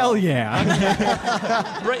 okay. Hell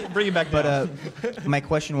yeah. Bring it back down. But my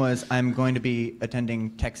question was, I'm going to be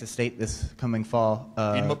attending Texas State this coming fall.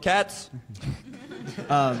 In cats.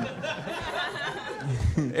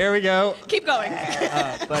 There we go. Keep going.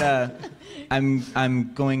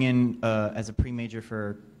 I'm going in as a pre-major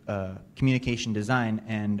for communication design,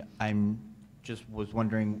 and was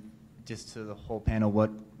wondering, just to the whole panel,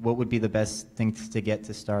 what would be the best things to get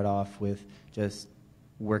to start off with, just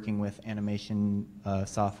working with animation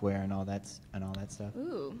software and all that stuff.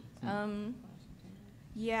 Ooh.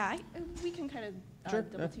 Yeah, we can kind of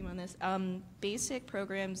double team on this. Basic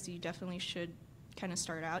programs you definitely should kind of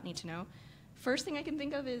start out, need to know. First thing I can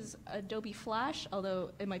think of is Adobe Flash,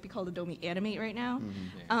 although it might be called Adobe Animate right now.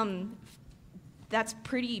 That's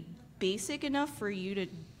pretty basic enough for you to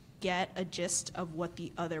get a gist of what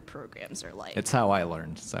the other programs are like. It's how I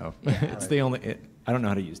learned, so it's the only. I don't know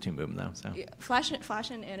how to use Toon Boom though. So Yeah, Flash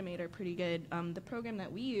and Animate are pretty good. The program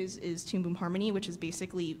that we use is Toon Boom Harmony, which is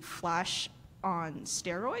basically Flash on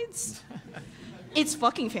steroids. It's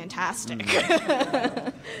fucking fantastic.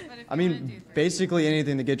 I mean, basically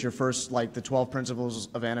anything to get your first, like, the 12 principles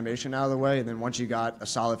of animation out of the way, and then once you got a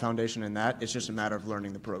solid foundation in that, it's just a matter of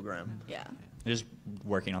learning the program. Yeah. Just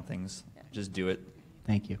working on things. Just do it.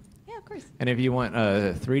 Thank you. Yeah, of course. and if you want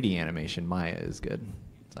 3D animation, Maya is good.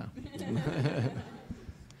 So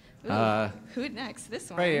Ooh, who next? This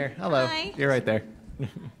one. right here. Hello. Hi. You're right there.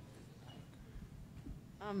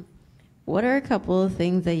 What are a couple of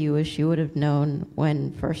things that you wish you would have known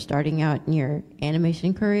when first starting out in your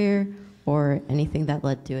animation career, or anything that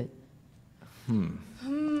led to it?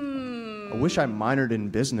 I wish I minored in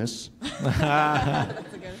business.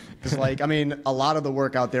 Because, like, I mean, a lot of the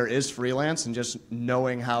work out there is freelance, and just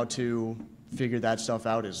knowing how to figure that stuff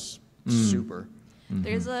out is super.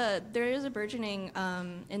 There is a burgeoning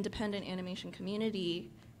independent animation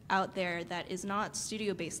community out there that is not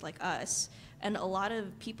studio based like us, and a lot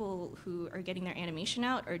of people who are getting their animation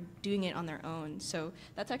out are doing it on their own. So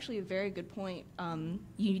that's actually a very good point.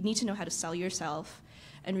 You need to know how to sell yourself,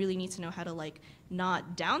 and really need to know how to, like,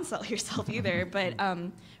 not downsell yourself either, but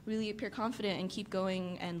really appear confident and keep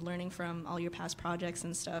going and learning from all your past projects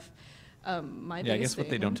and stuff. Yeah, I guess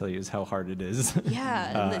what they don't tell you is how hard it is.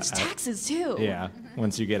 Yeah, and there's taxes too. Yeah,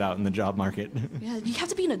 once you get out in the job market. Yeah, you have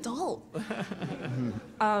to be an adult.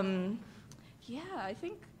 Yeah, I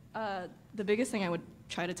think the biggest thing I would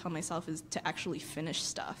try to tell myself is to actually finish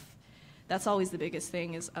stuff. That's always the biggest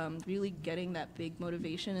thing, is really getting that big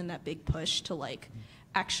motivation and that big push to, like,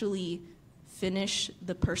 actually finish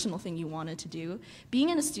the personal thing you wanted to do. Being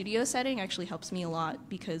in a studio setting actually helps me a lot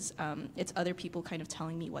because it's other people kind of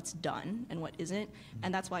telling me what's done and what isn't,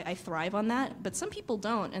 and that's why I thrive on that. But some people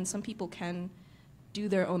don't, and some people can do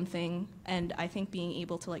their own thing, and I think being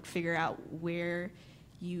able to like figure out where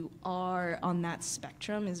you are on that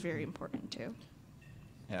spectrum is very important too.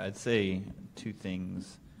 Yeah, I'd say 2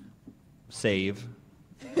 things. Save.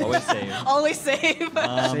 Always save. Always save.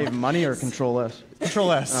 Save money or Control S?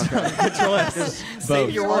 Control S. Okay. Control S.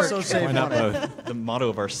 Both. You also save Why not money. both? The motto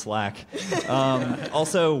of our Slack.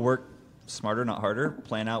 Also, work smarter, not harder.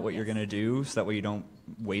 Plan out what you're going to do so that way you don't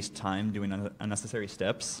waste time doing unnecessary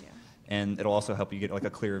steps. Yeah. And it'll also help you get like a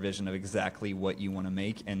clearer vision of exactly what you want to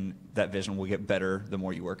make, and that vision will get better the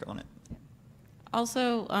more you work on it.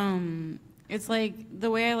 Also, it's like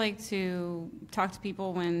the way I like to talk to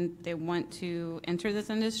people when they want to enter this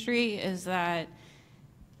industry is that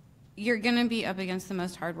you're going to be up against the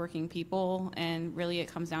most hardworking people, and really it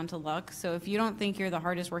comes down to luck. So if you don't think you're the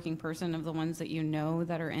hardest working person of the ones that you know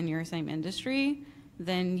that are in your same industry,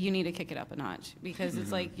 then you need to kick it up a notch, because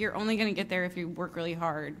it's like you're only going to get there if you work really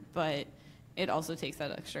hard, but it also takes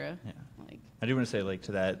that extra. Yeah. Like, I do want to say, like,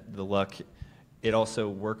 to that, the luck, it also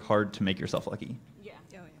work hard to make yourself lucky. yeah.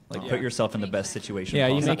 Like, put yourself in the best situation Yeah,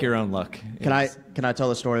 you possible. make your own luck. Can I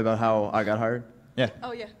tell a story about how I got hired? Yeah.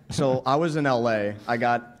 Oh yeah. So I was in LA. I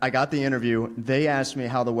got the interview. They asked me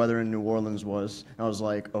how the weather in New Orleans was. And I was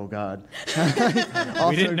like, oh God.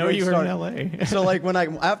 We didn't know you were in LA. So like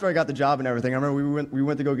after I got the job and everything, I remember we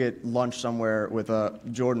went to go get lunch somewhere with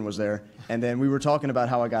Jordan was there, and then we were talking about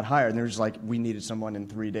how I got hired, and they were just like, we needed someone in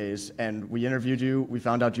 3 days, and we interviewed you. We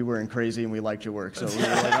found out you weren't crazy, and we liked your work. So we were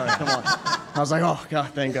like, all right, come on. I was like, oh God,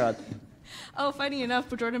 thank God. Oh, funny enough,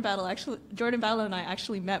 but Jordan Battle and I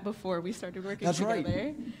actually met before we started working That's together.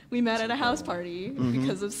 right. We met at a house party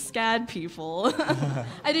because of SCAD people.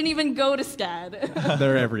 I didn't even go to SCAD.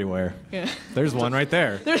 They're everywhere. Yeah. There's one right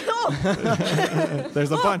there. There's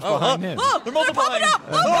There's a bunch behind him. They're multiplying.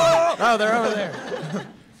 Oh, they're over there.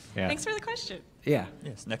 Yeah. Thanks for the question. Yeah.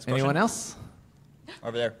 Yes, next question. Anyone else?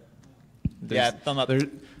 Over there. There's- Thumb up.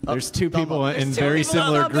 There's 2 people up. in very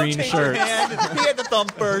similar green shirts. He had the thumb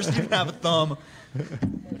first. You can have a thumb.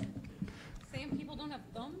 Same people don't have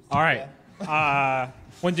thumbs? All right.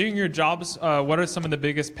 When doing your jobs, what are some of the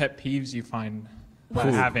biggest pet peeves you find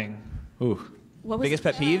having? Ooh. What was Biggest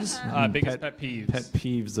pet peeves? Biggest pet peeves. Pet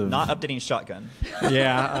peeves of Not updating shotgun.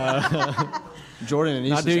 Yeah. Jordan and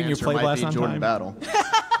Not Issa's doing your answer play might blast be on Jordan time? Battle.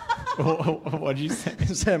 What'd you say?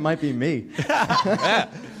 He said it might be me. Yeah,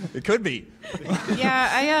 it could be. Yeah,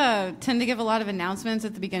 I tend to give a lot of announcements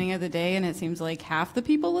at the beginning of the day, and it seems like half the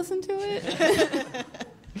people listen to it.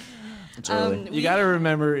 It's early. You got to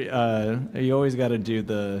remember, you always got to do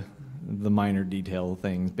the minor detail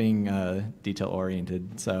things, being detail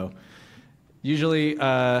oriented. So usually,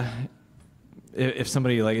 if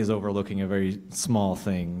somebody like is overlooking a very small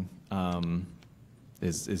thing,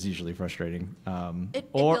 is usually frustrating. It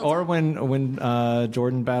or builds up. when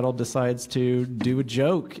Jordan Battle decides to do a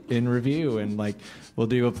joke in review, and like we'll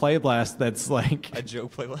do a play blast that's like A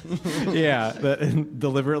joke playlist. yeah, that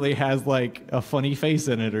deliberately has like a funny face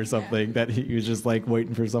in it or something that he was just like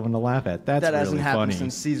waiting for someone to laugh at. That's That really hasn't happened funny.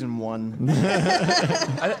 since season 1.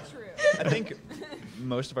 I think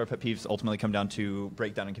most of our pet peeves ultimately come down to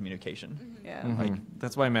breakdown in communication. Yeah. Like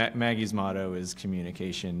that's why Maggie's motto is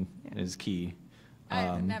communication is key.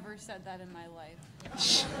 I've never said that in my life.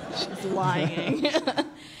 She's lying.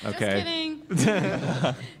 Okay. Just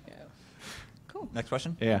kidding. Cool. Next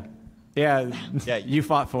question. Yeah. Yeah. Yeah, You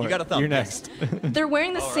fought for you it. got a thumb. You're next. They're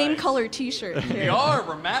wearing the same color T-shirt. We are.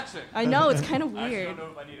 We're matching. I know, it's kind of I actually weird. don't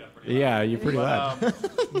know if I need it. Pretty Yeah, you're pretty loud. loud.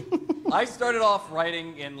 I started off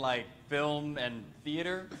writing in like film and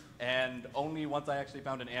theater, and only once I actually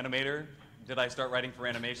found an animator did I start writing for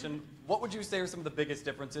animation. What would you say are some of the biggest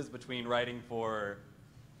differences between writing for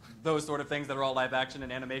those sort of things that are all live action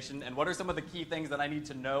and animation, and what are some of the key things that I need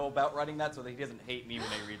to know about writing that so that he doesn't hate me when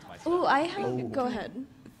he reads my stuff? Ooh, I have. Go ahead.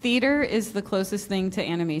 Theater is the closest thing to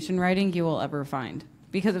animation writing you will ever find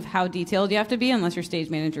because of how detailed you have to be, unless your stage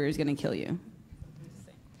manager is going to kill you.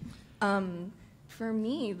 For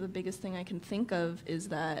me, the biggest thing I can think of is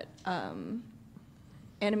that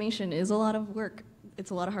animation is a lot of work. It's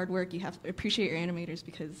a lot of hard work. You have to appreciate your animators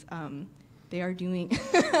because they are doing.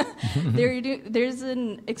 There's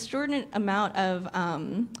an extraordinary amount of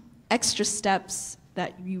extra steps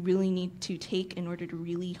that you really need to take in order to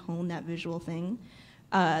really hone that visual thing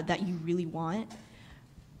that you really want.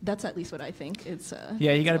 That's at least what I think. It's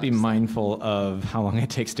Yeah, you got to it's be a lot of mindful of how long it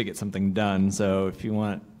takes to get something done. So if you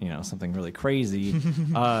want, something really crazy,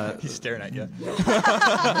 He's staring at you.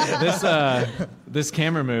 this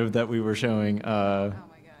camera move that we were showing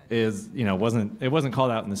is, wasn't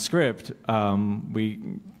called out in the script. We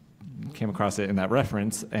came across it in that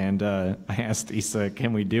reference, and I asked Yssa,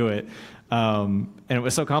 can we do it? And it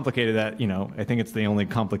was so complicated that, I think it's the only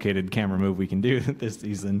complicated camera move we can do this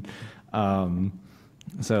season.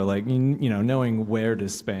 So, like, knowing where to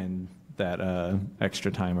spend that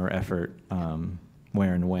extra time or effort,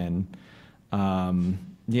 where and when.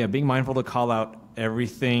 Being mindful to call out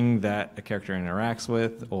everything that a character interacts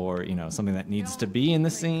with, or something that needs to be in the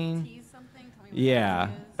scene. Yeah.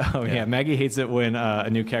 Oh yeah. Maggie hates it when a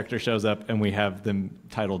new character shows up and we have them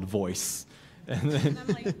titled voice. And then I'm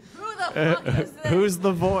like, who the fuck is this? Who's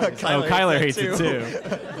the voice? Kyler hates it too.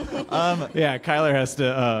 Yeah, Kyler has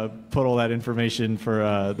to put all that information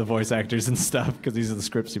for the voice actors and stuff because he's the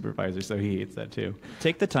script supervisor, so he hates that too.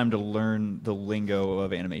 Take the time to learn the lingo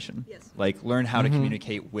of animation. Yes. Like, learn how to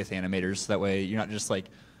communicate with animators. So that way you're not just, like,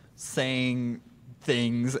 saying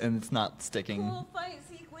things and it's not sticking. Cool fight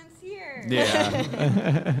sequence here.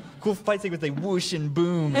 Yeah. Cool fight sequence, they whoosh and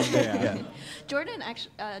boom. Yeah. Jordan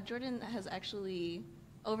has actually,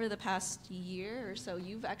 over the past year or so,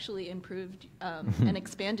 you've actually improved and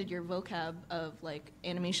expanded your vocab of like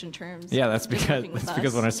animation terms. Yeah, that's just working with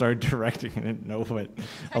because us. when I started directing, I didn't know what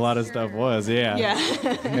a lot of stuff was. Yeah.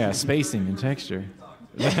 Yeah, spacing and texture.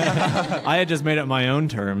 I had just made up my own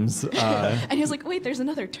terms. And he was like, wait, there's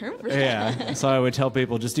another term for that. Yeah, so I would tell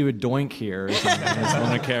people, just do a doink here or something. It's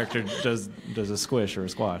when a character does a squish or a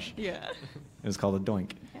squash. Yeah. It was called a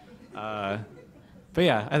doink. But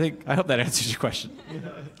yeah, I hope that answers your question. Yeah.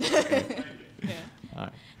 All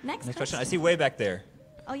right. Next Next question. I see way back there.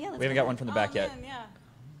 Oh yeah. We haven't got one from the back yet. Man, yeah.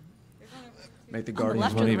 Make the On the Guardians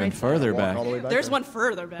left One or the even right side? further back. all the way back. There's there. one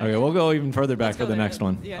further back. Okay, we'll go even further back Let's for go the there next then.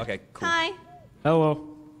 one. Yeah. Okay, cool. Hi. Hello.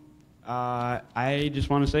 Oh, I just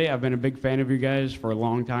want to say I've been a big fan of you guys for a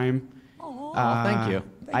long time. Oh, thank you.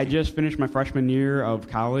 I just finished my freshman year of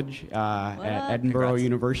college at Edinburgh Congrats.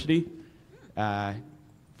 University.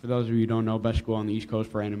 For those of you who don't know, best school on the East Coast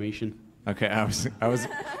for animation. Okay, I was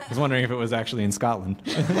wondering if it was actually in Scotland.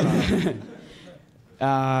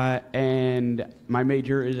 And my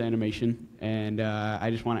major is animation, and I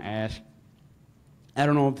just want to ask, I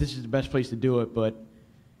don't know if this is the best place to do it, but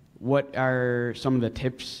what are some of the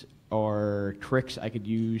tips or tricks I could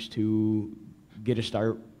use to get a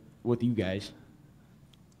start with you guys?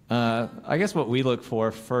 I guess what we look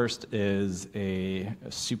for first is a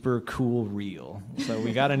super cool reel. So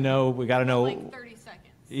we gotta know. Like 30 seconds.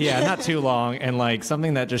 Yeah, not too long, and like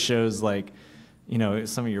something that just shows like,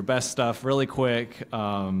 some of your best stuff really quick.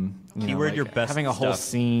 Keyword your best having a whole stuff.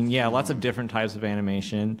 scene. Yeah, lots of different types of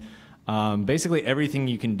animation. Basically, everything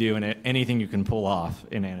you can do and anything you can pull off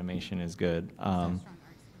in animation is good.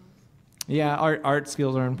 Yeah, art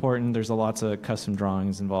skills are important. There's lots of custom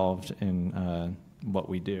drawings involved in what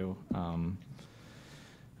we do.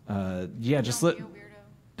 Yeah, just Don't be a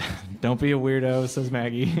weirdo. don't be a weirdo, says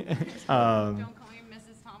Maggie. Don't call me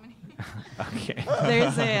Mrs. Tomini. Okay.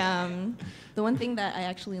 There's the one thing that I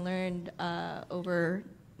actually learned over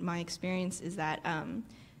my experience is that how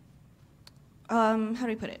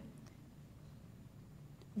do I put it?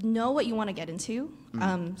 Know what you want to get into.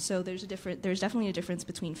 So there's definitely a difference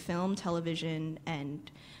between film, television,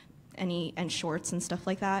 and shorts and stuff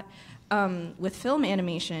like that. With film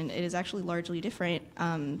animation, it is actually largely different.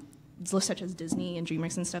 Such as Disney and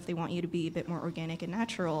DreamWorks and stuff, they want you to be a bit more organic and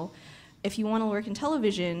natural. If you want to work in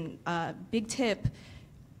television, big tip: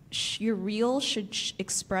 your reel should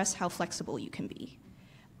express how flexible you can be.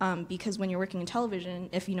 Because when you're working in television,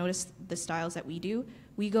 if you notice the styles that we do,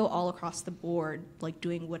 we go all across the board, like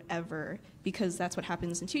doing whatever, because that's what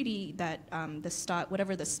happens in 2D, that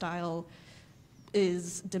whatever the style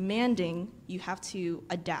is demanding, you have to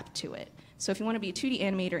adapt to it. So if you want to be a 2D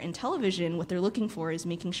animator in television, what they're looking for is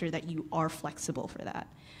making sure that you are flexible for that.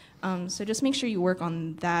 So just make sure you work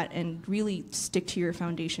on that and really stick to your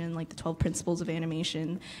foundation, like the 12 principles of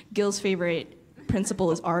animation. Gil's favorite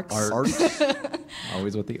principle is arcs. Arcs.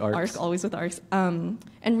 Always with the arcs. Arcs, always with arcs. And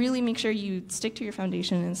really make sure you stick to your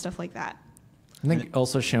foundation and stuff like that. I think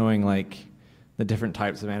also showing like the different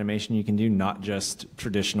types of animation you can do, not just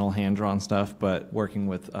traditional hand-drawn stuff, but working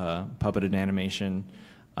with puppeted animation.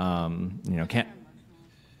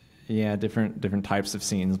 Different types of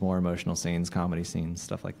scenes, more emotional scenes, comedy scenes,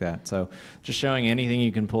 stuff like that. So just showing anything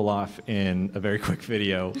you can pull off in a very quick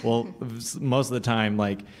video. Well, most of the time,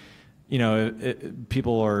 like,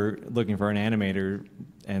 people are looking for an animator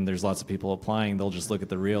and there's lots of people applying, they'll just look at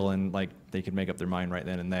the reel and like they can make up their mind right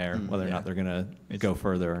then and there whether or not they're gonna go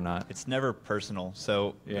further or not. It's never personal.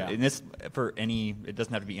 So Yeah. in this, for any, it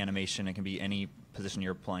doesn't have to be animation. It can be any position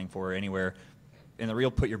you're applying for anywhere. In the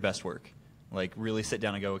reel, put your best work. Like really sit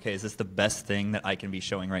down and go, okay, is this the best thing that I can be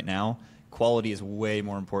showing right now? Quality is way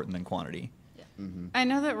more important than quantity. I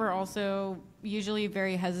know that we're also usually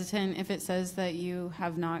very hesitant if it says that you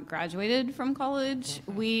have not graduated from college.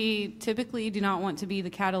 We typically do not want to be the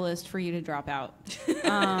catalyst for you to drop out.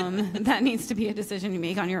 That needs to be a decision you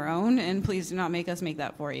make on your own, and please do not make us make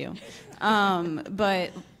that for you. But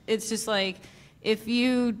it's just like, if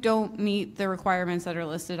you don't meet the requirements that are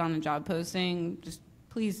listed on a job posting, just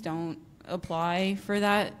please don't apply for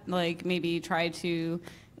that. Like maybe try to,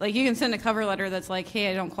 like you can send a cover letter that's like, hey,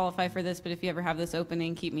 I don't qualify for this, but if you ever have this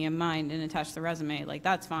opening, keep me in mind and attach the resume. Like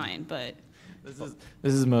that's fine, but.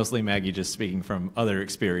 This is mostly Maggie just speaking from other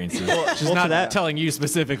experiences. She's well, not telling you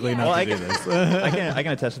specifically not to do this. I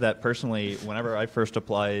can attest to that personally. Whenever I first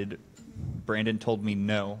applied, Brandon told me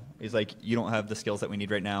no. He's like, you don't have the skills that we need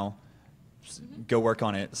right now. Go work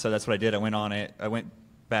on it. So that's what I did. I went on it. I went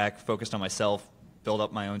back, focused on myself, built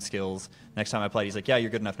up my own skills. Next time I applied, he's like, yeah, you're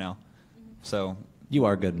good enough now. So you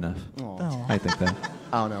are good enough. Oh. I think that.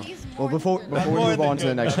 I don't know. Well, before we move on to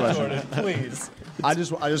the next question, please. I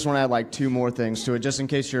just want to add like 2 more things to it, just in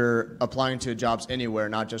case you're applying to jobs anywhere,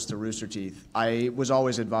 not just to Rooster Teeth. I was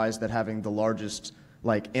always advised that having the largest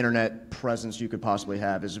like internet presence you could possibly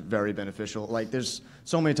have is very beneficial. Like there's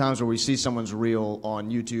so many times where we see someone's reel on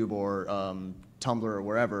YouTube or Tumblr or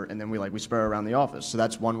wherever, and then we spare around the office. So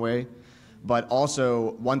that's one way. But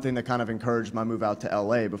also, one thing that kind of encouraged my move out to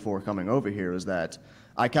LA before coming over here is that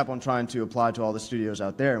I kept on trying to apply to all the studios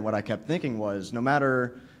out there, and what I kept thinking was, no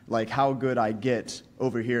matter like how good I get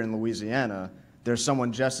over here in Louisiana, there's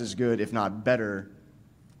someone just as good, if not better,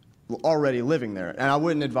 already living there. And I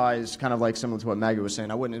wouldn't advise, kind of like similar to what Maggie was saying,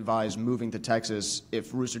 I wouldn't advise moving to Texas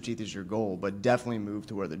if Rooster Teeth is your goal, but definitely move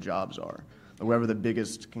to where the jobs are, or wherever the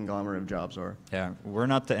biggest conglomerate of jobs are. Yeah, we're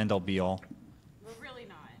not the end-all be-all.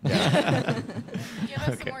 Yeah. Give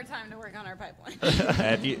us some more time to work on our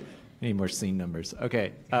pipeline. You need more scene numbers.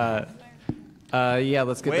 Okay. Yeah,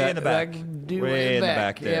 let's get way that in the back. Way in the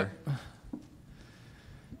back there. Yep.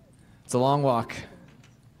 It's a long walk.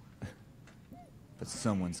 But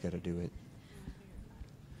someone's got to do it.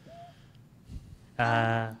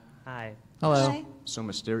 Hi. Hello. Hi. So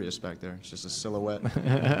mysterious back there. It's just a silhouette.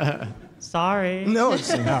 Sorry. No,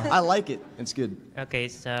 I like it. It's good. Okay,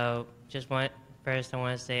 so first I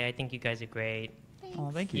want to say I think you guys are great. Oh,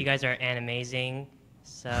 thank you. You guys are amazing.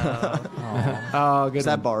 So. Oh, good. Is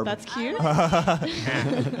that Barb? That's cute.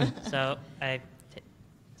 So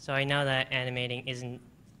I know that animating isn't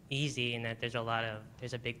easy and that there's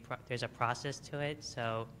a process to it.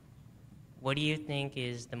 So, what do you think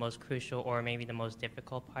is the most crucial or maybe the most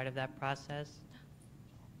difficult part of that process?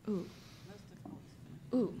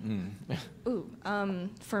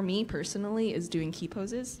 For me personally, is doing key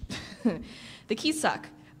poses. The keys suck,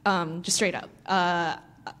 just straight up.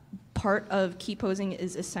 Part of key posing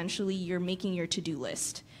is essentially you're making your to-do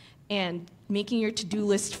list. And making your to-do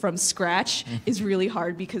list from scratch is really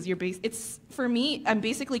hard because for me, I'm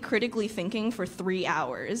basically critically thinking for 3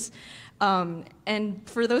 hours. And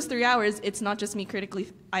for those 3 hours, it's not just me critically,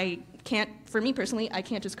 for me personally, I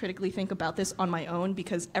can't just critically think about this on my own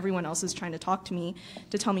because everyone else is trying to talk to me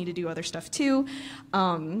to tell me to do other stuff too.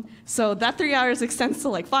 So that 3 hours extends to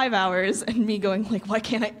like 5 hours and me going like,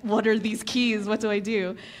 what are these keys? What do I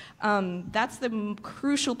do? That's the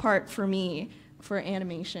crucial part for me for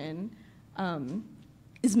animation,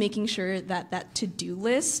 is making sure that to-do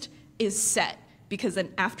list is set, because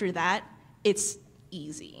then after that, it's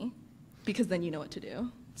easy, because then you know what to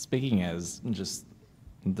do. Speaking as just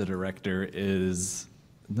the director, is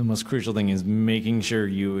the most crucial thing is making sure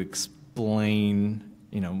you explain,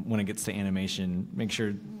 when it gets to animation, make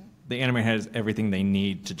sure the animator has everything they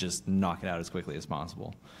need to just knock it out as quickly as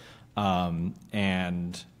possible.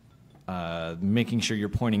 Making sure you're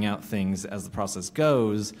pointing out things as the process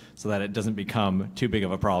goes so that it doesn't become too big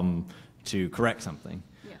of a problem to correct something.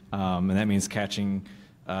 Yeah. And that means catching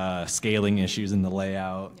scaling issues in the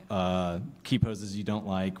layout, key poses you don't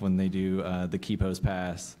like when they do the key pose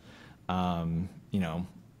pass, when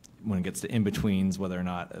it gets to in-betweens, whether or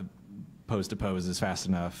not pose to pose is fast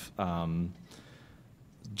enough,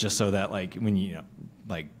 just so that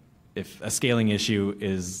if a scaling issue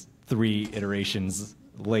is 3 iterations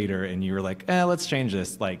later and you were like, let's change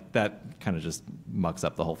this, that kind of just mucks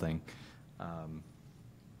up the whole thing.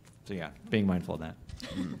 So yeah, being mindful of that.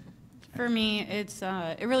 For me, it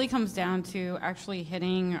really comes down to actually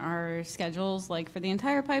hitting our schedules, like for the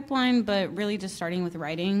entire pipeline, but really just starting with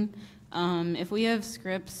writing. If we have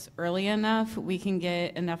scripts early enough, we can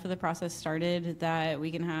get enough of the process started that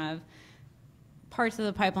we can have parts of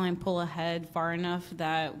the pipeline pull ahead far enough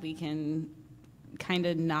that we can kind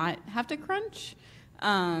of not have to crunch.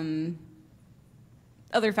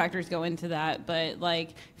 Other factors go into that, but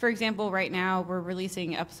like, for example, right now we're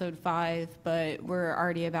releasing episode 5, but we're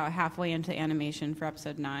already about halfway into animation for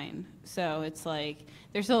episode 9. So it's like,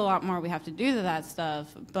 there's still a lot more we have to do to that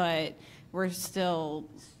stuff, but we're still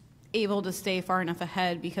able to stay far enough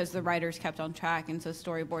ahead because the writers kept on track, and so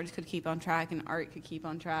storyboards could keep on track and art could keep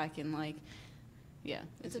on track, and like, yeah.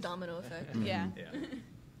 It's a domino effect. Yeah.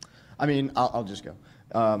 I mean, I'll just go.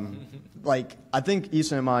 Like, I think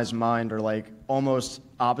Yssa and I's mind are like almost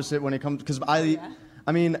opposite when it comes, because I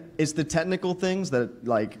mean, it's the technical things that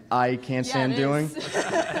like I can't stand doing.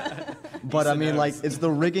 But I mean, like, it's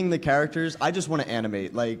the rigging the characters. I just want to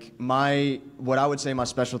animate. Like, what I would say my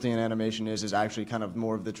specialty in animation is actually kind of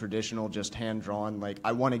more of the traditional, just hand-drawn. Like,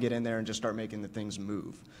 I want to get in there and just start making the things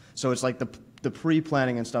move. So it's like the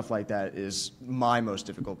pre-planning and stuff like that is my most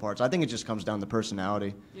difficult parts. I think it just comes down to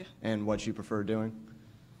personality and what you prefer doing.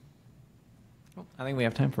 Well, I think we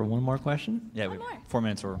have time for one more question. Yeah, 4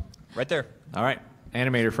 minutes or right there. All right,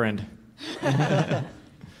 animator friend.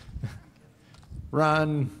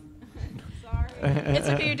 Run. It's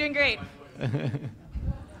okay, you're doing great.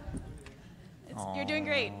 You're doing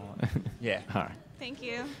great. Yeah. All right. Thank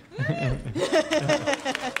you.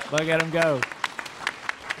 Look at him go.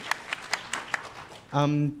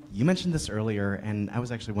 You mentioned this earlier, and I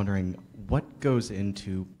was actually wondering, what goes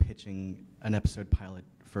into pitching an episode pilot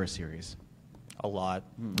for a series? A lot.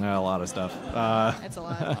 A lot of stuff. It's a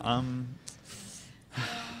lot.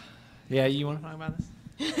 Yeah, you want to talk about this?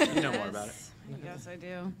 You know more about it. Yes, I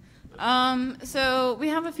do. So we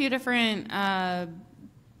have a few different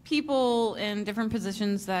people in different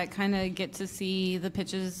positions that kind of get to see the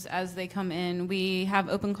pitches as they come in. We have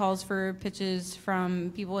open calls for pitches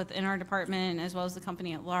from people within our department as well as the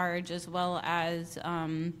company at large, as well as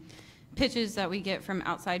pitches that we get from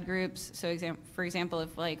outside groups. So for example,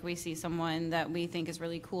 if like we see someone that we think is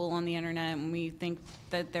really cool on the internet and we think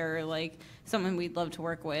that they're like someone we'd love to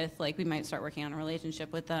work with, like we might start working on a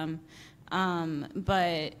relationship with them.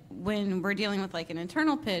 But when we're dealing with like an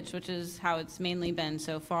internal pitch, which is how it's mainly been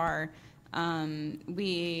so far,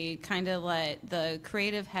 we kind of let the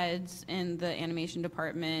creative heads in the animation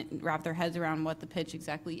department wrap their heads around what the pitch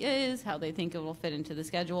exactly is, how they think it will fit into the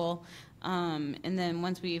schedule. And then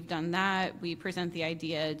once we've done that, we present the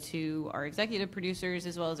idea to our executive producers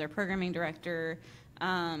as well as our programming director.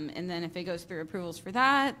 And then if it goes through approvals for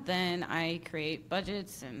that, then I create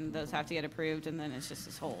budgets, and those have to get approved, and then it's just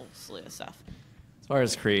this whole slew of stuff. As far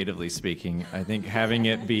as creatively speaking, I think having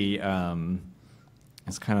it be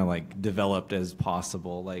as kind of like developed as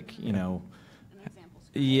possible, like, you know,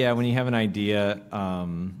 yeah, when you have an idea,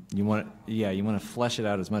 you want to flesh it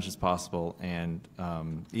out as much as possible, and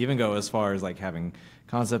even go as far as like having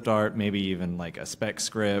concept art, maybe even like a spec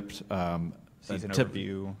script. Season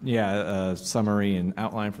overview. Yeah, a summary and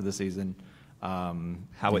outline for the season.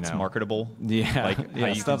 How it's marketable. Yeah. Like how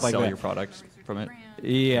you stuff can like sell that. your product from it.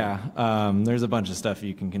 Yeah. There's a bunch of stuff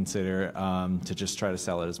you can consider to just try to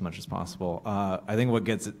sell it as much as possible. I think what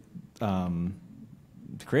gets the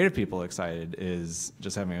creative people excited is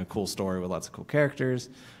just having a cool story with lots of cool characters,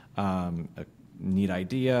 a neat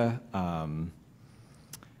idea.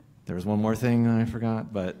 There was one more thing I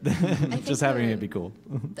forgot, but just having it be cool.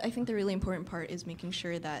 I think the really important part is making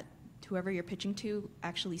sure that whoever you're pitching to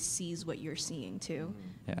actually sees what you're seeing too.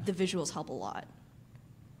 Yeah. The visuals help a lot.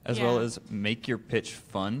 As well as make your pitch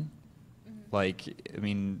fun. Like, I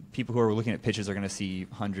mean, people who are looking at pitches are going to see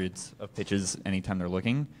hundreds of pitches anytime they're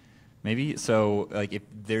looking, maybe. So, like, if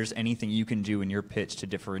there's anything you can do in your pitch to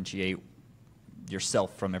differentiate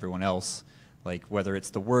yourself from everyone else, like whether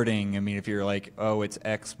it's the wording, I mean, if you're like, oh, it's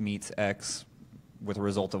X meets X with a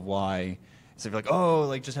result of Y, so if you're like, oh,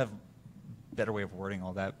 like just have better way of wording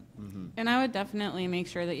all that. And I would definitely make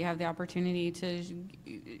sure that you have the opportunity to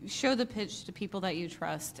show the pitch to people that you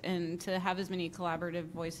trust and to have as many collaborative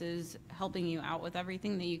voices helping you out with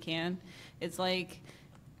everything that you can. It's like,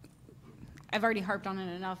 I've already harped on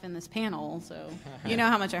it enough in this panel, so you know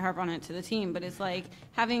how much I harp on it to the team, but it's like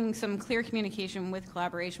having some clear communication with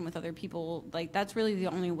collaboration with other people, like that's really the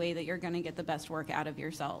only way that you're going to get the best work out of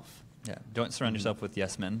yourself. Yeah, don't surround yourself with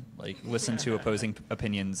yes men. Like, listen to opposing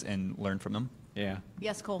opinions and learn from them. Yeah.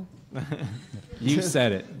 Yes, Cole. You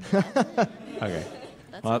said it. Okay.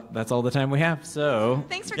 Well, that's all the time we have. So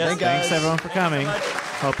Thanks for thanks everyone for coming.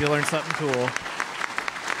 Hope you learned something cool.